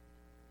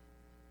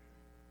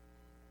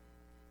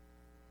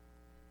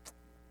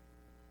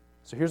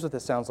 So here's what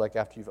this sounds like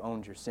after you've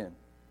owned your sin.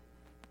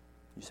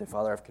 You say,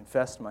 Father, I've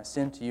confessed my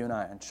sin to you and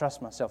I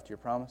entrust myself to your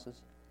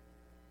promises.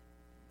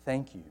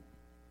 Thank you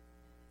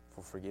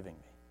for forgiving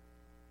me.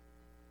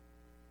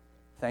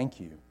 Thank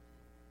you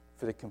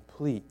for the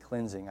complete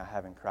cleansing I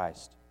have in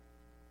Christ.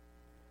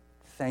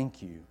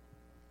 Thank you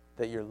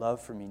that your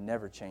love for me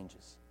never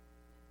changes,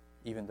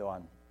 even though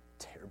I'm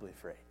terribly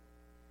afraid.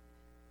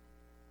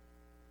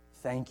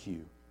 Thank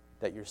you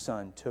that your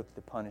Son took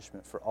the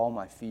punishment for all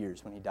my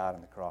fears when He died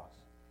on the cross.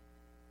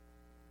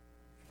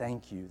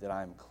 Thank you that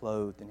I am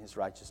clothed in His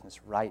righteousness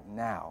right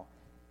now,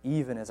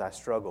 even as I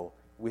struggle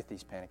with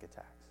these panic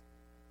attacks.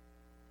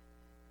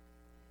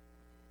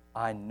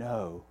 I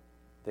know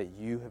that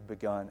you have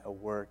begun a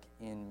work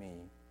in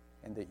me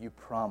and that you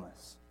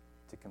promise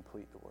to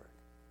complete the work.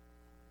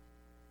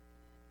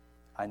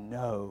 I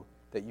know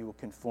that you will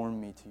conform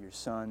me to your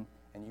Son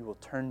and you will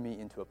turn me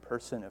into a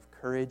person of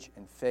courage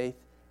and faith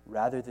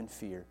rather than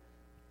fear,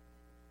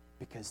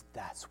 because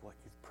that's what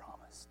you've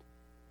promised.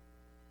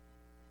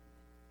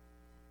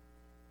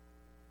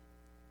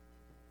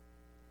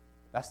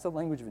 That's the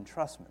language of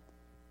entrustment.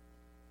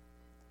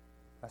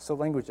 That's the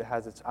language that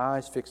has its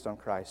eyes fixed on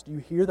Christ. Do you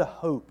hear the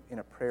hope in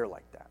a prayer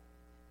like that?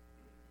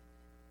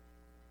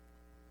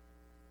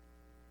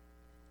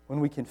 When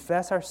we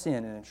confess our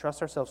sin and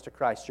entrust ourselves to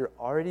Christ, you're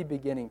already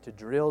beginning to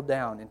drill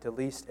down into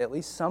at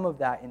least some of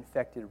that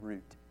infected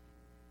root.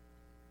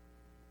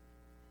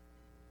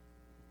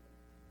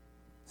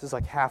 This is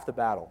like half the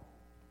battle.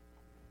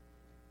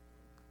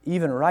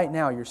 Even right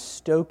now, you're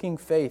stoking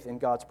faith in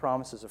God's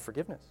promises of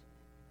forgiveness.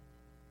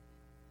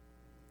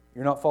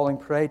 You're not falling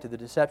prey to the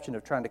deception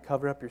of trying to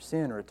cover up your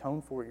sin or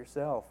atone for it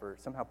yourself or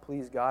somehow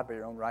please God by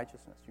your own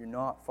righteousness. You're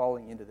not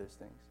falling into those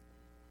things.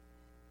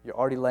 You're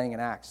already laying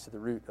an axe to the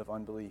root of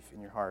unbelief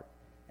in your heart,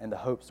 and the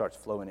hope starts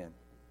flowing in.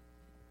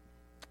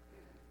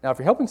 Now, if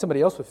you're helping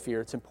somebody else with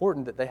fear, it's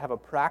important that they have a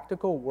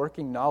practical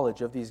working knowledge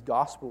of these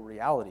gospel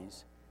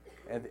realities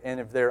and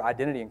of their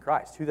identity in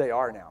Christ, who they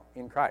are now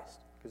in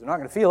Christ. Because they're not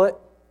going to feel it,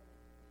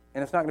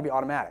 and it's not going to be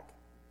automatic.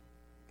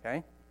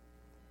 Okay?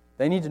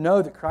 They need to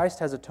know that Christ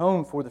has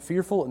atoned for the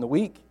fearful and the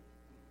weak,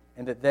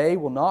 and that they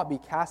will not be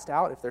cast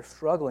out if they're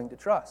struggling to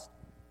trust.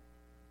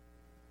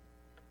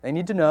 They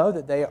need to know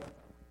that they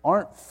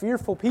aren't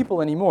fearful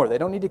people anymore. They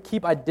don't need to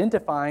keep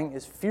identifying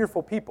as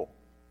fearful people.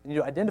 They need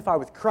to identify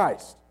with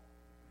Christ.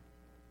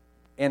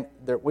 And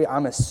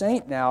I'm a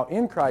saint now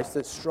in Christ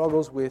that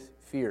struggles with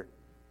fear.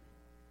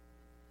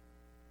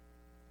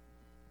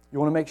 You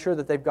want to make sure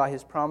that they've got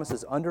His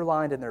promises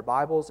underlined in their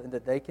Bibles and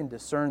that they can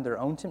discern their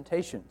own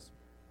temptations,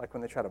 like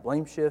when they try to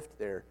blame shift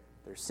their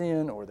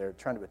sin or they're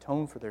trying to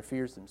atone for their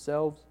fears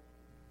themselves.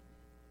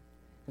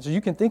 And so you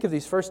can think of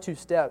these first two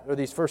steps, or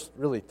these first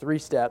really three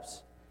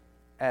steps,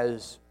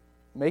 as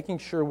making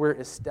sure we're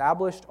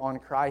established on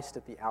Christ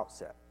at the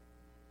outset.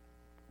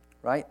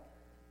 Right?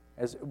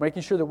 As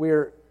making sure that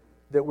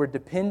we're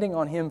depending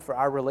on Him for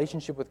our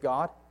relationship with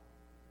God,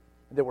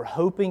 that we're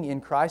hoping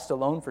in Christ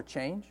alone for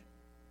change.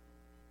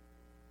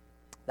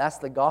 That's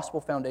the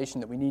gospel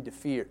foundation that we need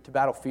to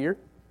battle fear.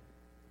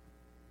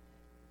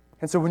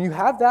 And so when you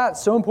have that,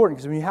 it's so important,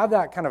 because when you have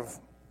that kind of,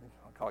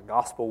 I'll call it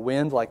gospel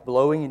wind, like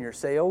blowing in your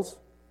sails,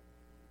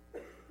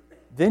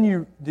 then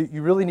you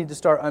really need to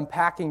start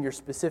unpacking your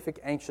specific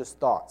anxious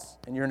thoughts,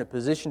 and you're in a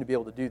position to be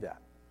able to do that.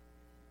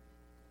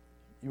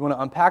 You want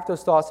to unpack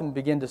those thoughts and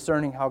begin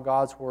discerning how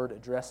God's Word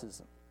addresses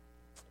them.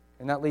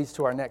 And that leads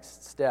to our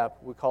next step.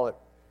 We'll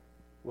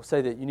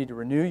say that you need to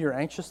renew your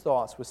anxious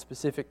thoughts with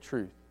specific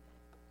truth.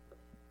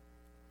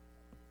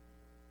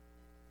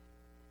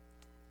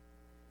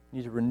 You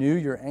need to renew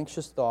your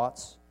anxious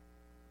thoughts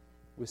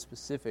with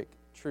specific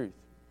truth.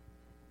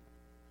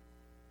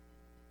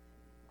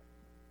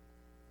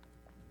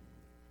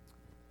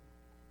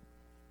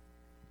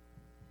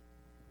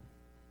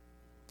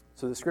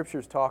 So the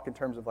Scriptures talk in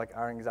terms of like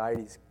our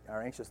anxieties,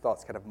 our anxious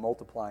thoughts kind of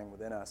multiplying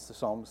within us. The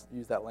Psalms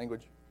use that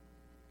language.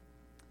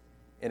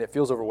 And it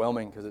feels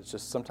overwhelming because it's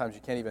just sometimes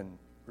you can't even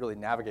really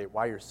navigate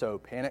why you're so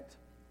panicked.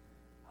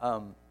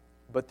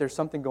 But there's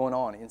something going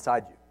on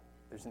inside you.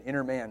 There's an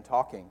inner man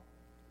talking.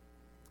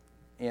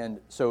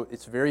 And so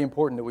it's very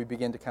important that we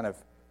begin to kind of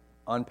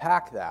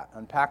unpack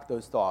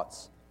those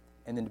thoughts,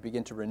 and then to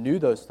begin to renew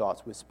those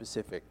thoughts with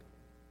specific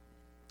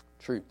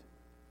truth.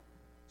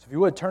 So if you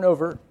would, turn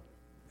over,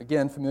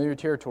 again, familiar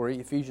territory,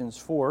 Ephesians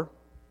 4.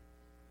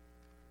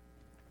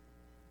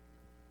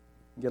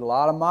 Get a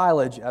lot of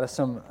mileage out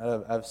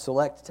of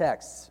select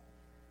texts.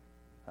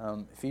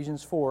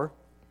 Ephesians 4.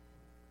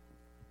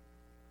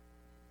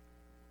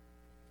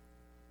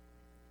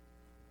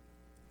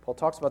 Paul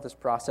talks about this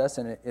process,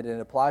 and it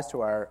applies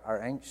to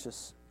our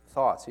anxious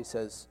thoughts. He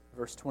says,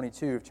 verse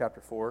 22 of chapter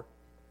 4,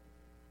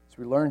 "So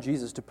we learn,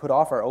 Jesus, to put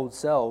off our old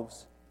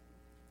selves,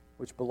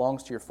 which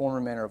belongs to your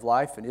former manner of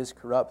life and is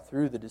corrupt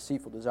through the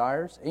deceitful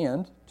desires,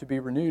 and to be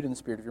renewed in the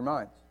spirit of your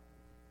minds."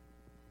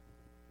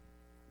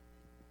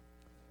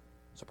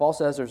 So Paul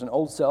says there's an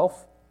old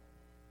self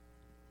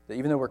that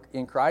even though we're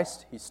in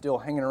Christ, he's still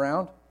hanging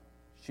around.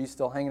 She's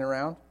still hanging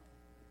around.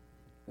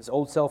 This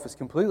old self is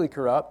completely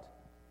corrupt.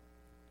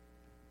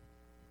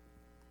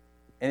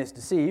 And it's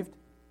deceived,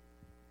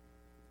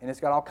 and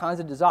it's got all kinds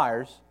of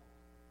desires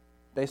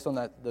based on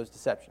those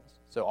deceptions.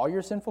 So all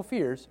your sinful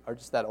fears are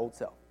just that old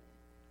self.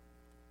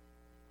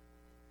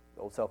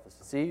 The old self is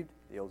deceived,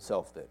 the old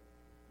self that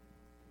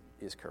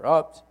is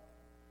corrupt,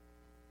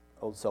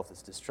 the old self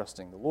that's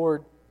distrusting the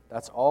Lord.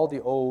 That's all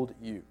the old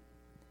you.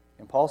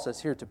 And Paul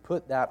says here to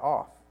put that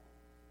off.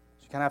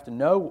 So you kind of have to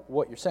know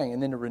what you're saying,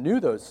 and then to renew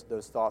those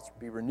thoughts,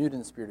 be renewed in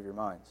the spirit of your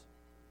minds.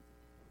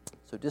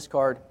 So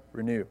discard,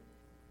 renew.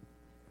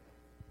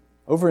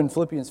 Over in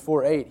Philippians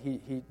 4:8,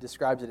 he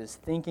describes it as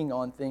thinking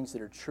on things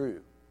that are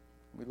true.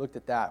 We looked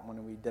at that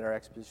when we did our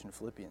exposition of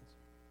Philippians.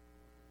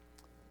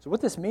 So what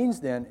this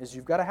means then is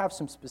you've got to have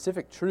some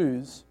specific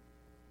truths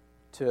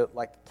to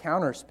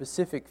counter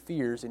specific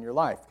fears in your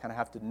life. Kind of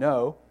have to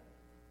know.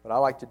 What I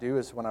like to do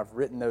is when I've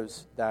written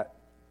those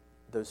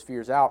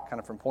fears out kind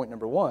of from point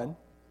number 1,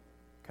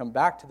 come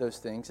back to those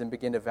things and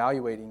begin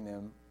evaluating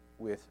them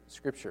with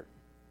Scripture.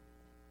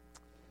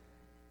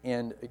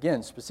 And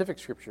again, specific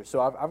Scripture.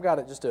 So I've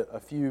got just a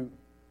few.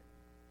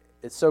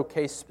 It's so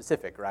case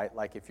specific, right?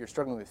 Like if you're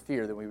struggling with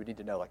fear, then we would need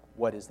to know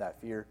what is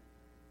that fear?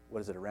 What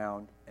is it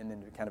around? And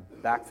then to kind of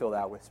backfill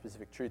that with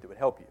specific truth that would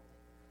help you.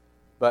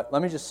 But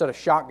let me just sort of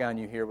shotgun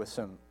you here with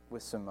some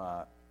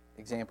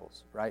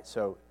examples, right?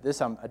 So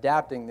I'm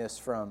adapting this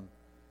from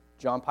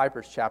John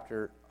Piper's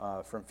chapter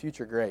from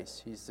Future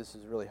Grace. This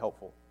is really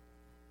helpful.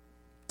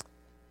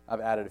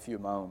 I've added a few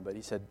of my own, but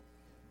he said,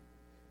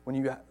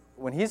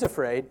 when he's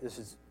afraid, this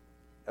is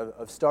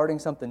of starting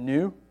something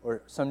new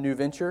or some new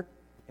venture,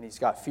 and he's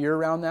got fear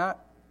around that,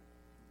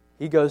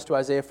 he goes to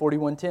Isaiah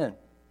 41:10,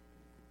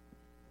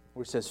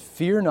 which says,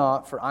 "Fear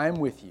not, for I am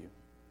with you.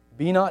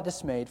 Be not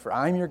dismayed, for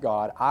I am your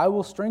God. I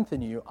will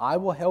strengthen you. I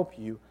will help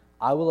you.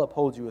 I will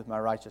uphold you with my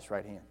righteous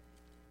right hand."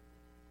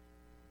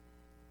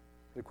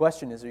 The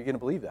question is, are you going to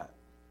believe that?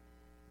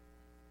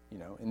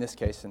 In this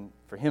case, and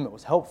for him it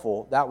was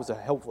helpful, that was a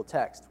helpful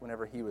text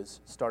whenever he was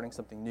starting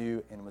something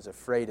new and was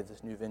afraid of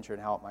this new venture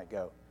and how it might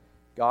go.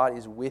 God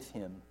is with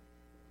him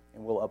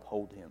and will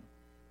uphold him.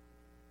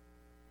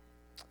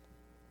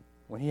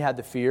 When he had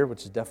the fear,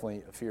 which is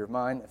definitely a fear of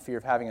mine, a fear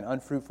of having an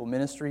unfruitful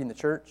ministry in the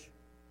church,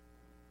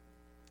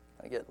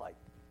 I get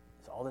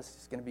is all this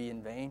just going to be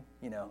in vain?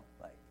 You kind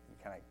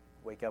of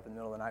wake up in the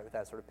middle of the night with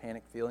that sort of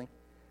panic feeling.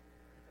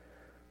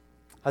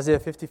 Isaiah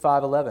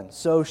 55:11,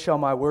 "So shall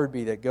my word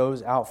be that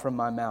goes out from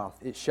my mouth.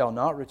 It shall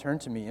not return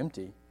to me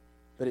empty,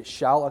 but it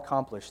shall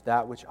accomplish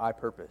that which I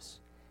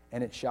purpose,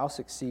 and it shall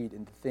succeed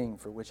in the thing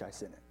for which I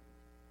sent it."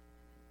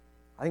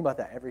 I think about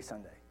that every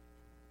Sunday.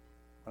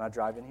 When I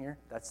drive in here,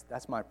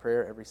 that's my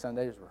prayer every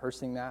Sunday, is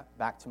rehearsing that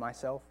back to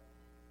myself.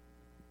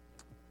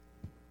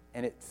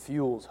 And it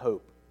fuels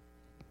hope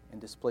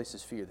and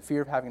displaces fear. The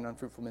fear of having an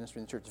unfruitful ministry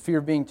in the church. The fear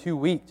of being too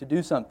weak to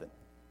do something.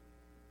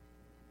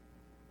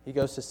 He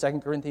goes to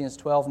 2 Corinthians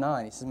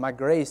 12:9. He says, "My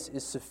grace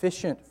is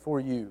sufficient for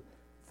you,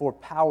 for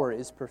power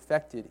is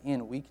perfected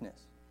in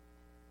weakness."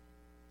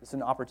 It's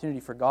an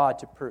opportunity for God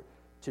to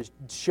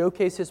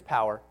showcase His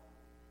power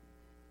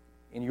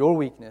in your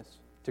weakness,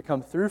 to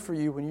come through for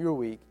you when you're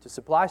weak, to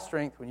supply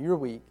strength when you're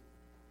weak,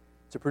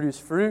 to produce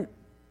fruit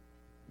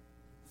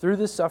through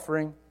this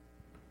suffering.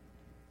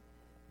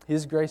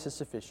 His grace is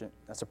sufficient.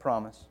 That's a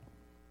promise.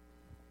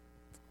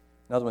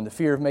 Another one, the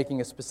fear of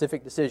making a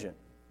specific decision.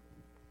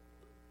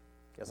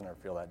 You guys don't ever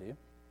feel that, do you?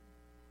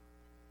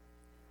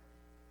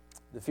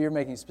 The fear of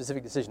making a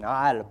specific decision. Now,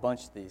 I added a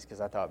bunch of these because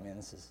I thought, man,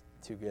 this is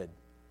too good.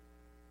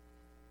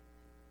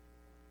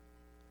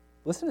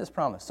 Listen to this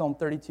promise, Psalm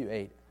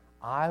 32:8.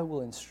 "I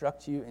will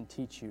instruct you and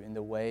teach you in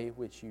the way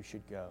which you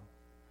should go.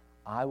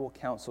 I will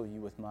counsel you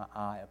with my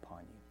eye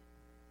upon you."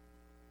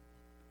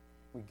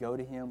 We go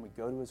to Him, we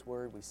go to His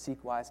Word, we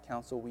seek wise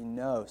counsel. We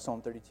know,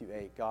 Psalm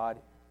 32:8,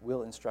 God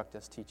will instruct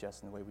us, teach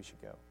us in the way we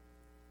should go.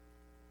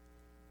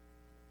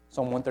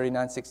 Psalm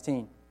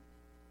 139:16.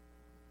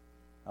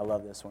 I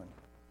love this one.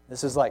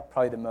 This is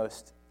probably the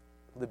most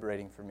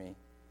liberating for me.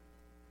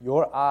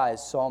 "Your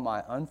eyes saw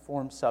my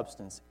unformed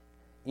substance.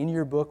 In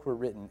your book were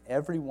written,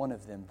 every one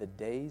of them, the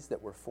days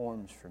that were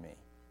formed for me,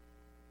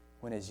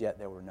 when as yet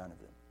there were none of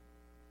them."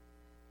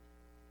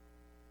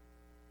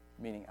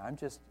 Meaning, I'm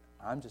just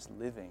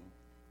living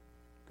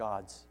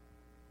God's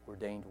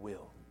ordained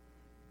will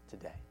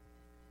today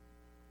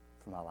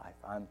for my life.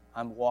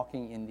 I'm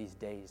walking in these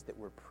days that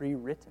were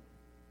pre-written.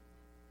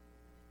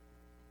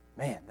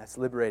 Man, that's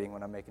liberating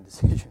when I'm making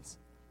decisions,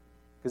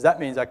 because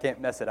that means I can't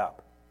mess it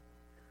up.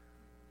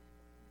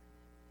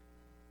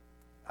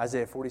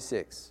 Isaiah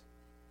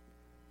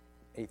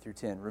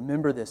 46:8-10.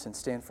 "Remember this and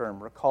stand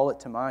firm. Recall it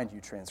to mind, you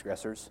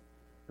transgressors.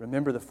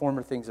 Remember the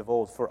former things of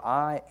old. For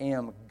I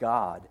am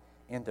God,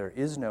 and there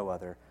is no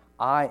other.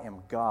 I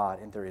am God,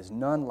 and there is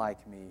none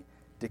like me,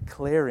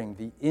 declaring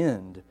the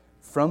end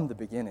from the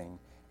beginning,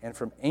 and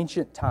from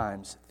ancient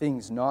times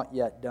things not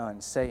yet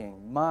done,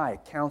 saying, my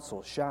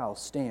counsel shall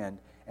stand,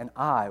 and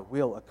I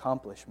will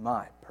accomplish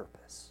my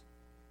purpose."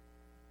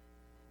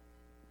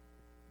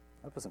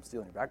 That puts some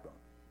steel in your backbone.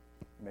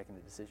 You're making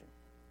the decision.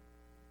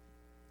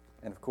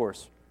 And of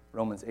course,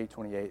 Romans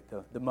 8:28,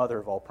 the mother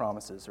of all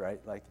promises,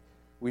 right?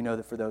 We know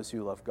that for those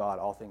who love God,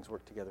 all things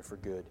work together for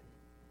good,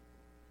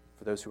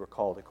 for those who are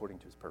called according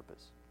to His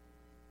purpose.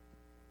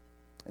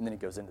 And then it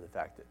goes into the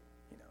fact that,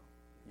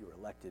 you were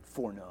elected,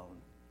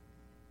 foreknown,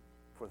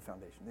 before the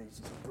foundation. Then He's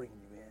just bringing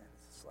you in.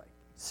 It's just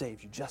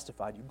saved you,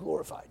 justified you,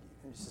 glorified you.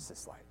 And it's just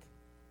this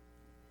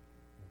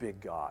big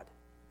God.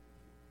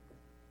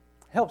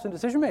 Helps in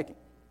decision making.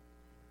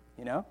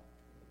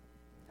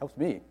 Helps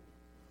me.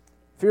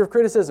 Fear of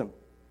criticism.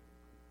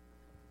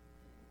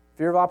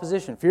 Fear of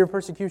opposition. Fear of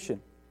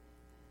persecution.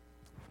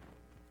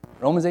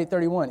 Romans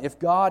 8:31. "If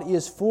God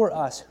is for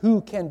us,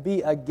 who can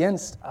be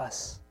against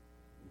us?"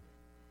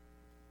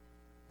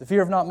 The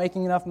fear of not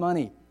making enough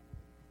money.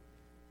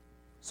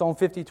 Psalm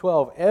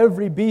 50:12,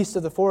 every beast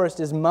of the forest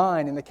is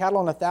mine, and the cattle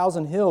on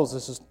 1,000 hills,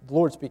 this is the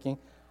Lord speaking,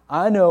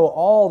 I know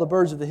all the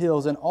birds of the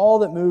hills, and all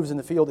that moves in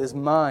the field is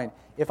mine.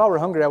 If I were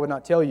hungry, I would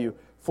not tell you,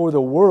 for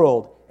the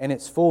world and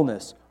its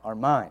fullness are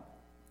mine.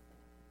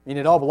 I mean,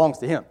 it all belongs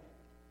to Him.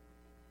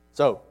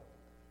 So,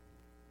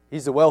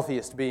 He's the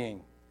wealthiest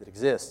being that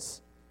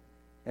exists.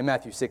 In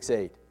Matthew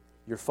 6:8,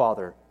 your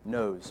Father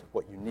knows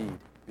what you need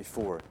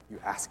before you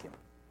ask Him.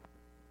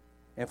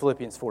 In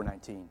Philippians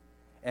 4:19,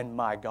 and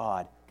my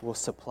God will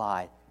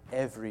supply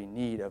every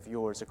need of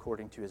yours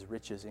according to His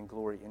riches in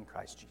glory in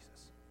Christ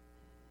Jesus.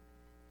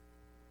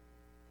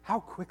 How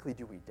quickly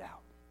do we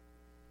doubt?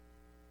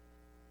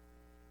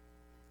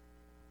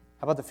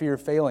 How about the fear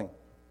of failing?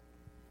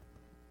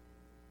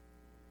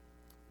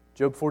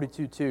 Job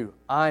 42:2,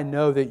 I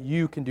know that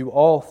you can do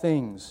all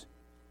things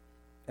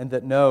and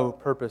that no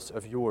purpose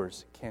of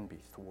yours can be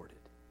thwarted.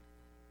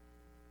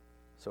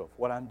 So if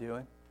what I'm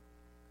doing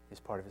is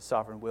part of His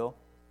sovereign will,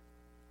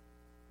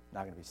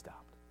 not going to be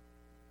stopped.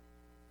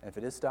 And if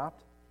it is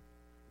stopped,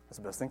 that's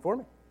the best thing for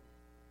me.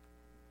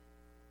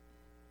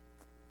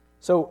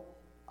 So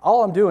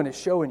all I'm doing is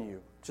showing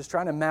you, just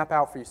trying to map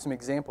out for you some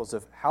examples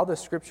of how the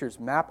Scriptures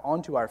map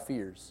onto our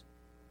fears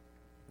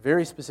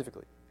very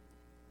specifically.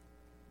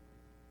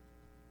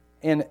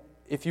 And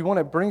if you want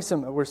to bring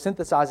we're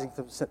synthesizing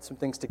some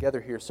things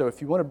together here. So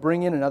if you want to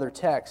bring in another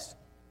text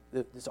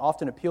that's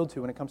often appealed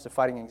to when it comes to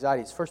fighting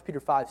anxiety, it's 1 Peter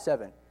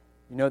 5:7.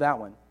 You know that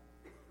one.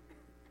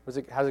 How's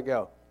it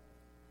go?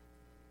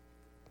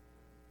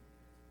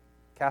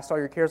 Cast all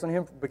your cares on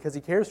Him because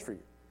He cares for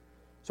you.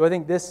 So I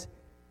think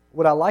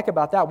what I like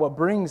about that,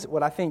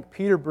 what I think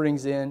Peter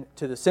brings in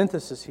to the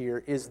synthesis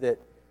here is that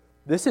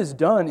this is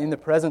done in the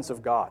presence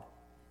of God.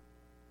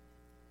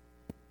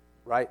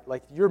 Right?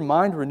 Like your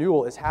mind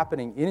renewal is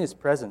happening in His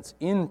presence,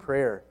 in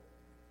prayer,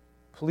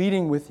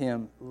 pleading with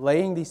Him,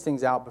 laying these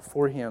things out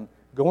before Him,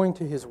 going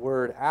to His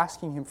Word,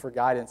 asking Him for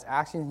guidance,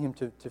 asking Him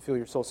to fill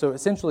your soul. So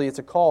essentially it's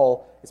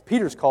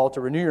Peter's call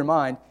to renew your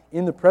mind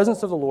in the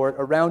presence of the Lord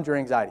around your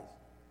anxieties.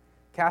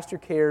 Cast your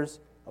cares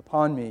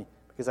upon me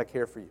because I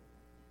care for you.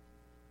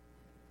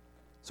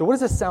 So what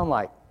does this sound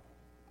like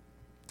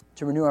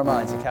to renew our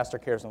minds and cast our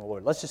cares on the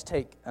Lord? Let's just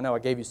take, I know I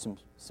gave you some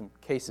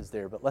cases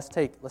there, but let's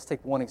take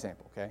one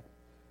example, okay?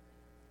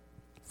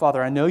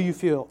 Father,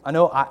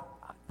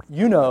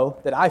 you know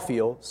that I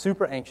feel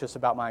super anxious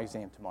about my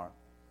exam tomorrow.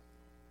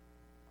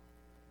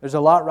 There's a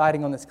lot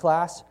riding on this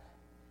class.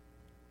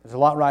 There's a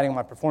lot riding on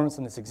my performance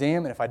in this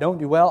exam, and if I don't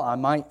do well, I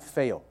might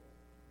fail.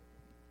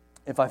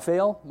 If I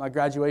fail, my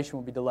graduation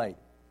will be delayed.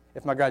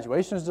 If my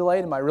graduation is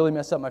delayed, it might really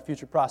mess up my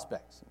future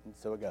prospects. And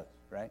so it goes,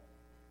 right?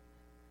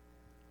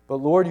 But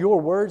Lord, your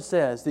word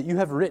says that you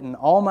have written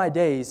all my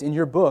days in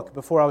your book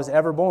before I was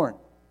ever born.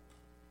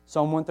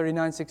 Psalm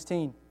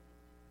 139:16.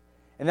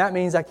 And that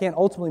means I can't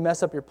ultimately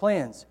mess up your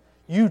plans.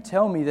 You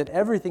tell me that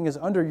everything is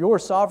under your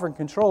sovereign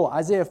control.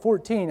 Isaiah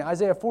 14,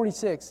 Isaiah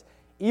 46.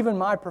 Even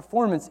my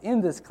performance in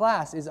this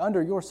class is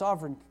under your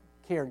sovereign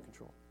care and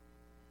control.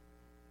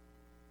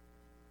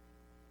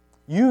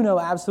 You know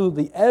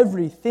absolutely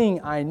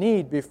everything I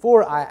need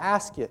before I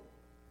ask it.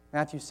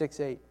 Matthew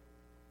 6:8.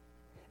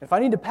 If I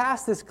need to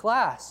pass this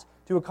class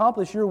to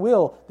accomplish your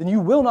will, then you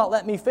will not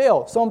let me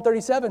fail. Psalm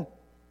 37.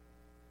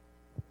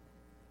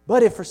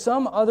 But if for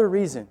some other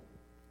reason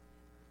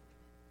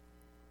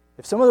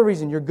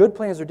your good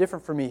plans are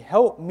different for me,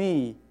 help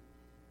me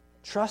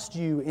trust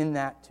you in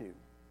that too.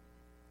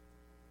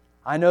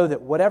 I know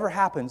that whatever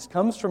happens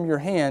comes from your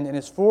hand and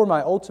is for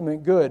my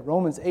ultimate good.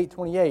 Romans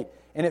 8:28.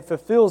 And it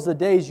fulfills the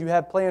days you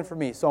have planned for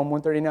me. Psalm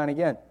 139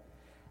 again.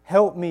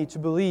 Help me to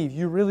believe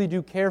you really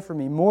do care for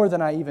me more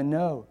than I even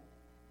know.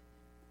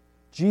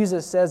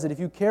 Jesus says that if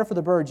you care for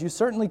the birds, you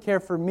certainly care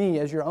for me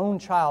as your own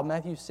child.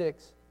 Matthew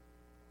 6.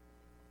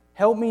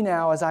 Help me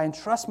now as I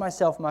entrust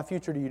myself and my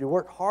future to you to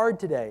work hard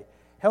today.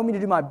 Help me to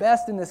do my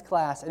best in this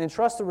class and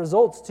entrust the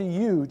results to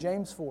you.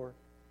 James 4.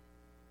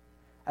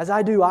 As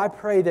I do, I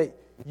pray that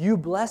you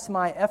bless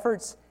my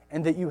efforts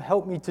and that you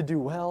help me to do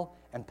well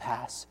and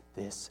pass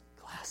this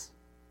class.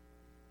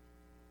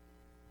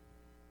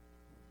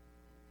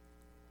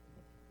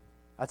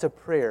 That's a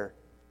prayer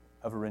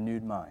of a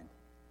renewed mind.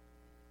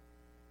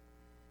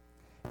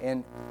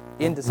 And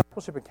in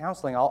discipleship and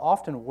counseling, I'll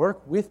often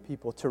work with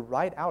people to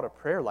write out a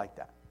prayer like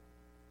that.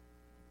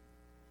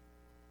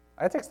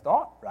 That takes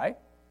thought, right?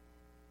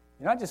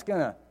 You're not just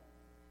going to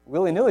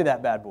willy-nilly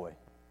that bad boy.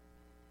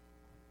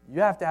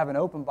 You have to have an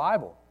open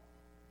Bible.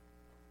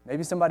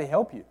 Maybe somebody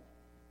help you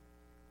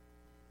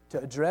to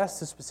address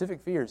the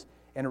specific fears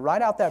and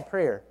write out that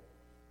prayer.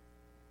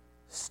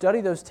 Study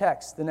those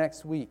texts the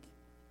next week.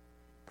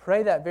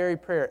 Pray that very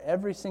prayer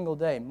every single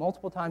day,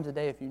 multiple times a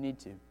day if you need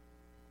to.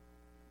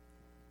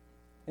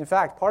 In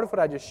fact, part of what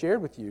I just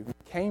shared with you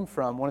came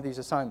from one of these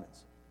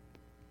assignments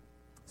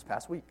this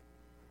past week.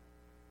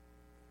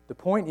 The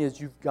point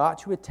is you've got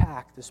to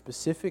attack the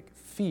specific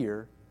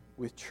fear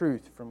with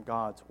truth from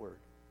God's Word.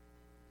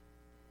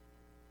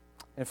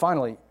 And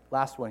finally,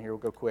 last one here, we'll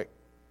go quick.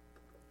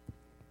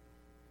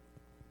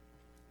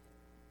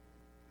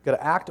 You've got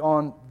to act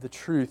on the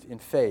truth in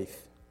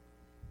faith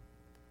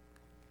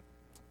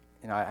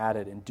And I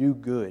added, and do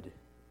good,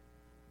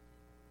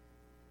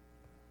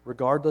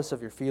 regardless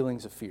of your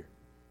feelings of fear.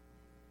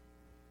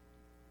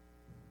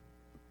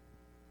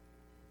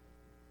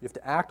 You have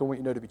to act on what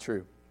you know to be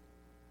true.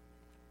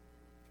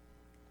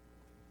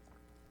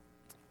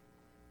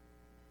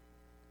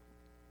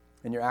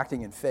 And you're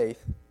acting in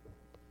faith,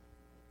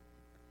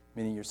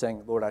 meaning you're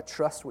saying, Lord, I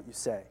trust what you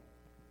say,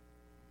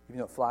 even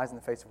though it flies in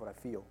the face of what I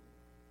feel.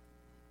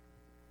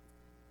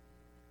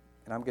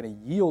 And I'm going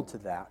to yield to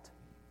that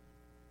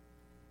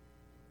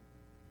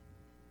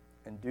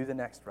and do the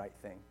next right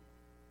thing.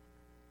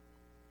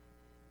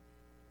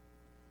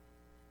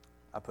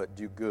 I put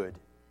do good.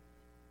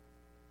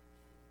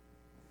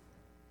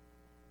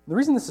 The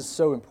reason this is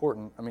so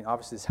important, I mean,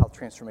 obviously this is how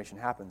transformation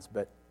happens,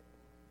 but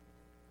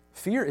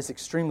fear is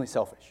extremely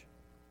selfish.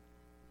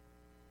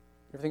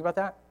 You ever think about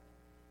that?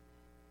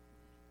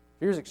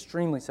 Fear is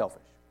extremely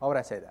selfish. Why would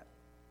I say that?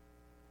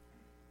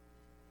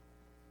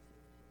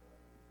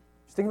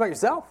 Just think about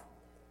yourself.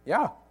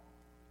 Yeah.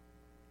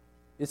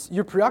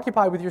 You're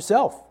preoccupied with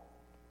yourself.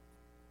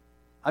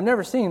 I've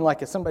never seen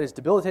like if somebody's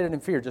debilitated in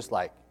fear just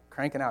like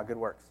cranking out good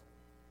works.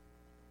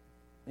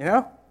 You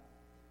know?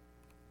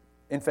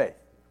 In faith.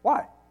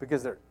 Why?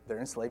 Because they're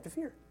enslaved to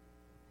fear.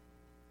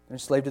 They're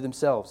enslaved to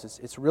themselves.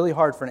 It's really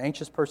hard for an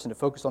anxious person to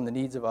focus on the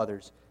needs of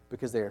others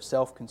because they are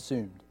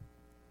self-consumed.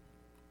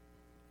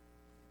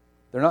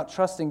 They're not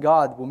trusting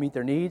God will meet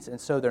their needs,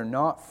 and so they're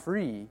not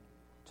free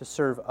to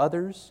serve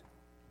others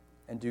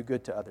and do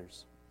good to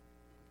others.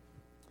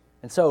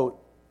 And so,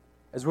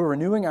 as we're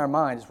renewing our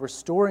minds, we're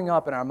storing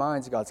up in our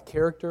minds God's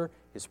character,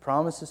 His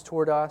promises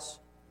toward us,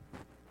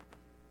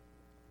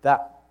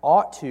 that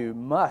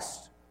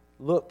must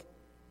look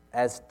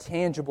as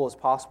tangible as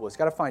possible. It's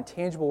got to find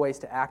tangible ways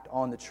to act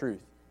on the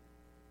truth.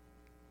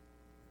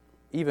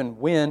 Even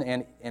when,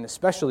 and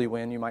especially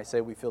when, you might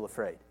say, we feel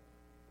afraid.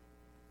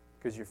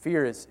 Because your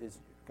fear is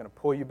going to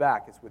pull you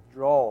back. It's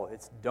withdrawal.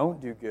 It's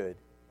don't do good.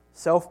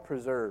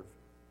 Self-preserve.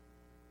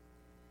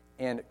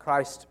 And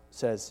Christ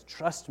says,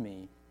 trust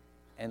me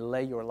and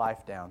lay your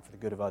life down for the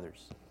good of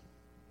others.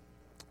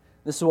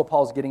 This is what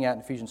Paul's getting at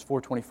in Ephesians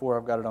 4:24.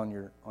 I've got it on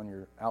your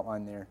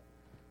outline there.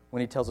 When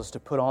he tells us to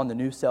put on the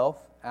new self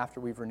after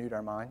we've renewed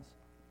our minds.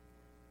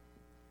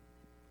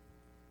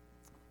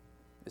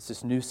 It's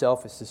this new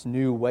self. It's this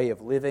new way of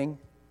living.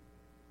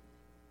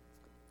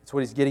 It's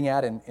what he's getting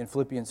at in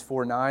Philippians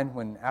 4:9,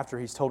 when after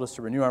he's told us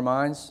to renew our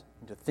minds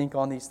and to think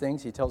on these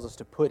things, he tells us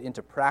to put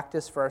into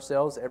practice for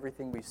ourselves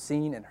everything we've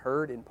seen and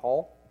heard in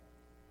Paul.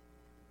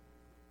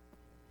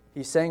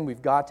 He's saying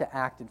we've got to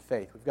act in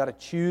faith. We've got to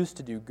choose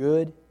to do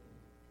good.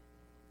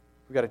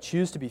 We've got to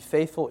choose to be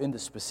faithful in the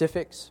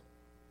specifics,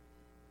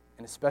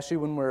 and especially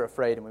when we're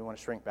afraid and we want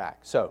to shrink back.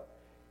 So,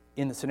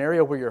 in the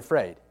scenario where you're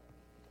afraid,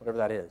 whatever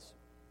that is,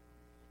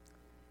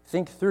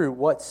 think through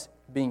what's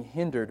being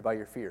hindered by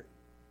your fear.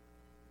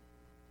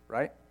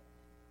 Right?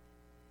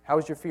 How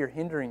is your fear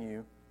hindering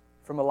you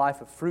from a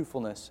life of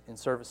fruitfulness in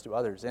service to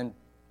others? And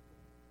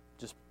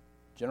just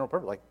general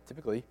purpose, like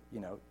typically,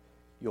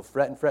 you'll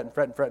fret and fret and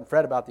fret and fret and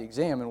fret about the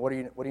exam, and what are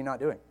you not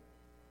doing?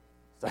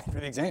 Studying for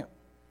the exam,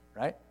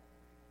 right?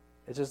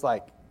 It's just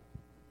like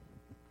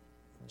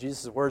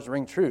Jesus' words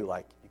ring true.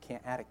 Like you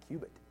can't add a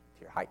cubit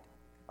to your height.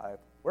 I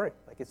worry,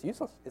 like it's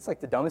useless. It's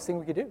like the dumbest thing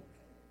we could do,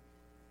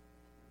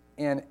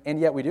 and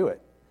yet we do it.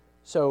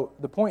 So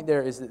the point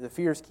there is that the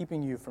fear is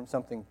keeping you from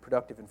something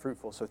productive and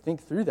fruitful. So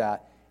think through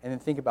that and then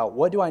think about,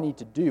 what do I need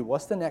to do?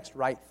 What's the next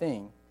right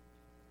thing?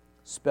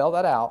 Spell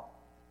that out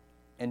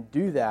and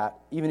do that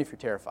even if you're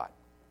terrified.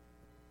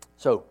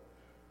 So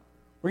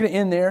we're going to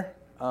end there.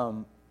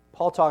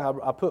 Paul talked,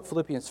 I put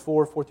Philippians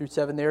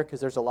 4:4-7 there because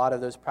there's a lot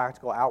of those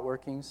practical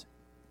outworkings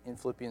in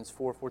Philippians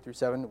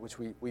 4:4-7, which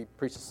we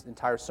preached this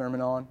entire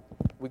sermon on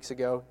weeks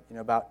ago,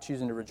 about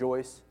choosing to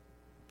rejoice,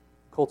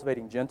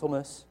 cultivating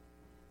gentleness,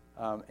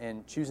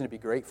 and choosing to be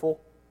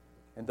grateful.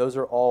 And those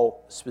are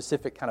all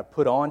specific kind of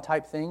put-on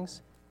type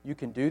things you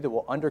can do that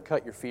will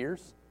undercut your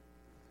fears.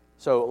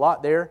 So a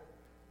lot there.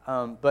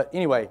 But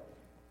anyway,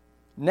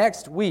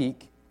 next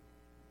week,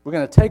 we're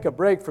going to take a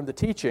break from the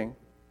teaching,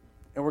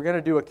 and we're going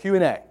to do a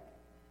Q&A.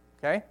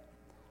 Okay?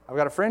 I've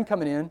got a friend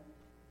coming in,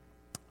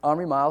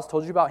 Omri Miles,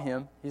 told you about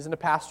him. He's a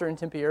pastor in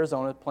Tempe,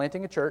 Arizona,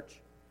 planting a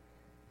church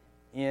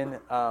in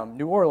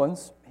New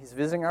Orleans. He's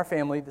visiting our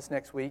family this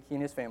next week, he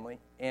and his family,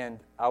 and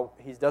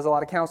he does a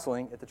lot of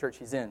counseling at the church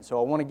he's in. So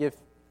I want to give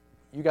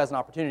you guys an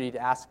opportunity to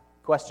ask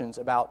questions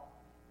about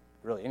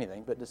really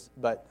anything,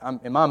 but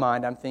in my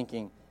mind, I'm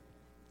thinking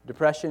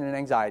depression and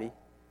anxiety,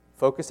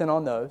 focusing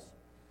on those.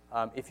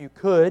 If you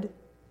could,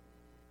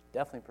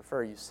 definitely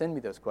prefer you send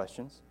me those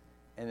questions,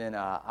 and then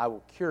I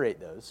will curate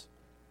those,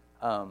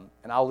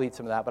 and I'll lead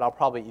some of that, but I'll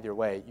probably, either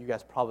way, you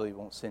guys probably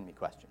won't send me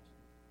questions.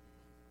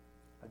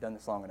 I've done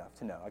this long enough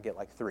to know. I'll get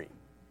like 3.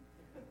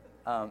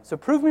 So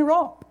prove me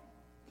wrong,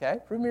 okay?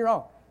 Prove me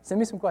wrong. Send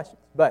me some questions.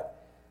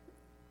 But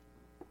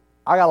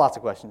I got lots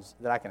of questions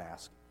that I can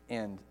ask,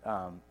 and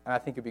I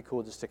think it'd be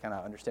cool just to kind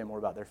of understand more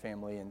about their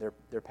family and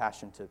their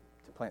passion to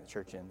plant the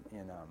church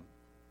in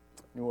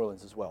New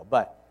Orleans as well.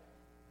 But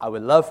I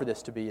would love for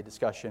this to be a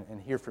discussion and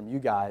hear from you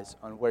guys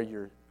on where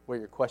your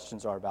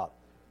questions are about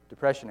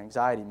depression,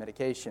 anxiety,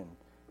 medication,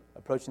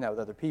 approaching that with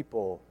other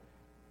people.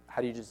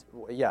 How do you just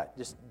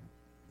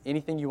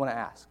anything you want to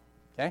ask,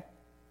 okay?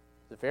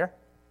 Is it fair?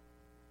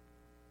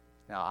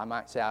 Now, I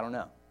might say, I don't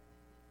know,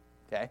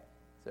 okay?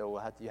 So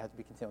you have to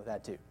be content with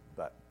that too.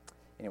 But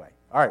anyway,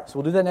 all right, so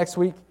we'll do that next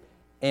week,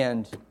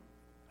 and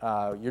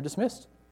you're dismissed.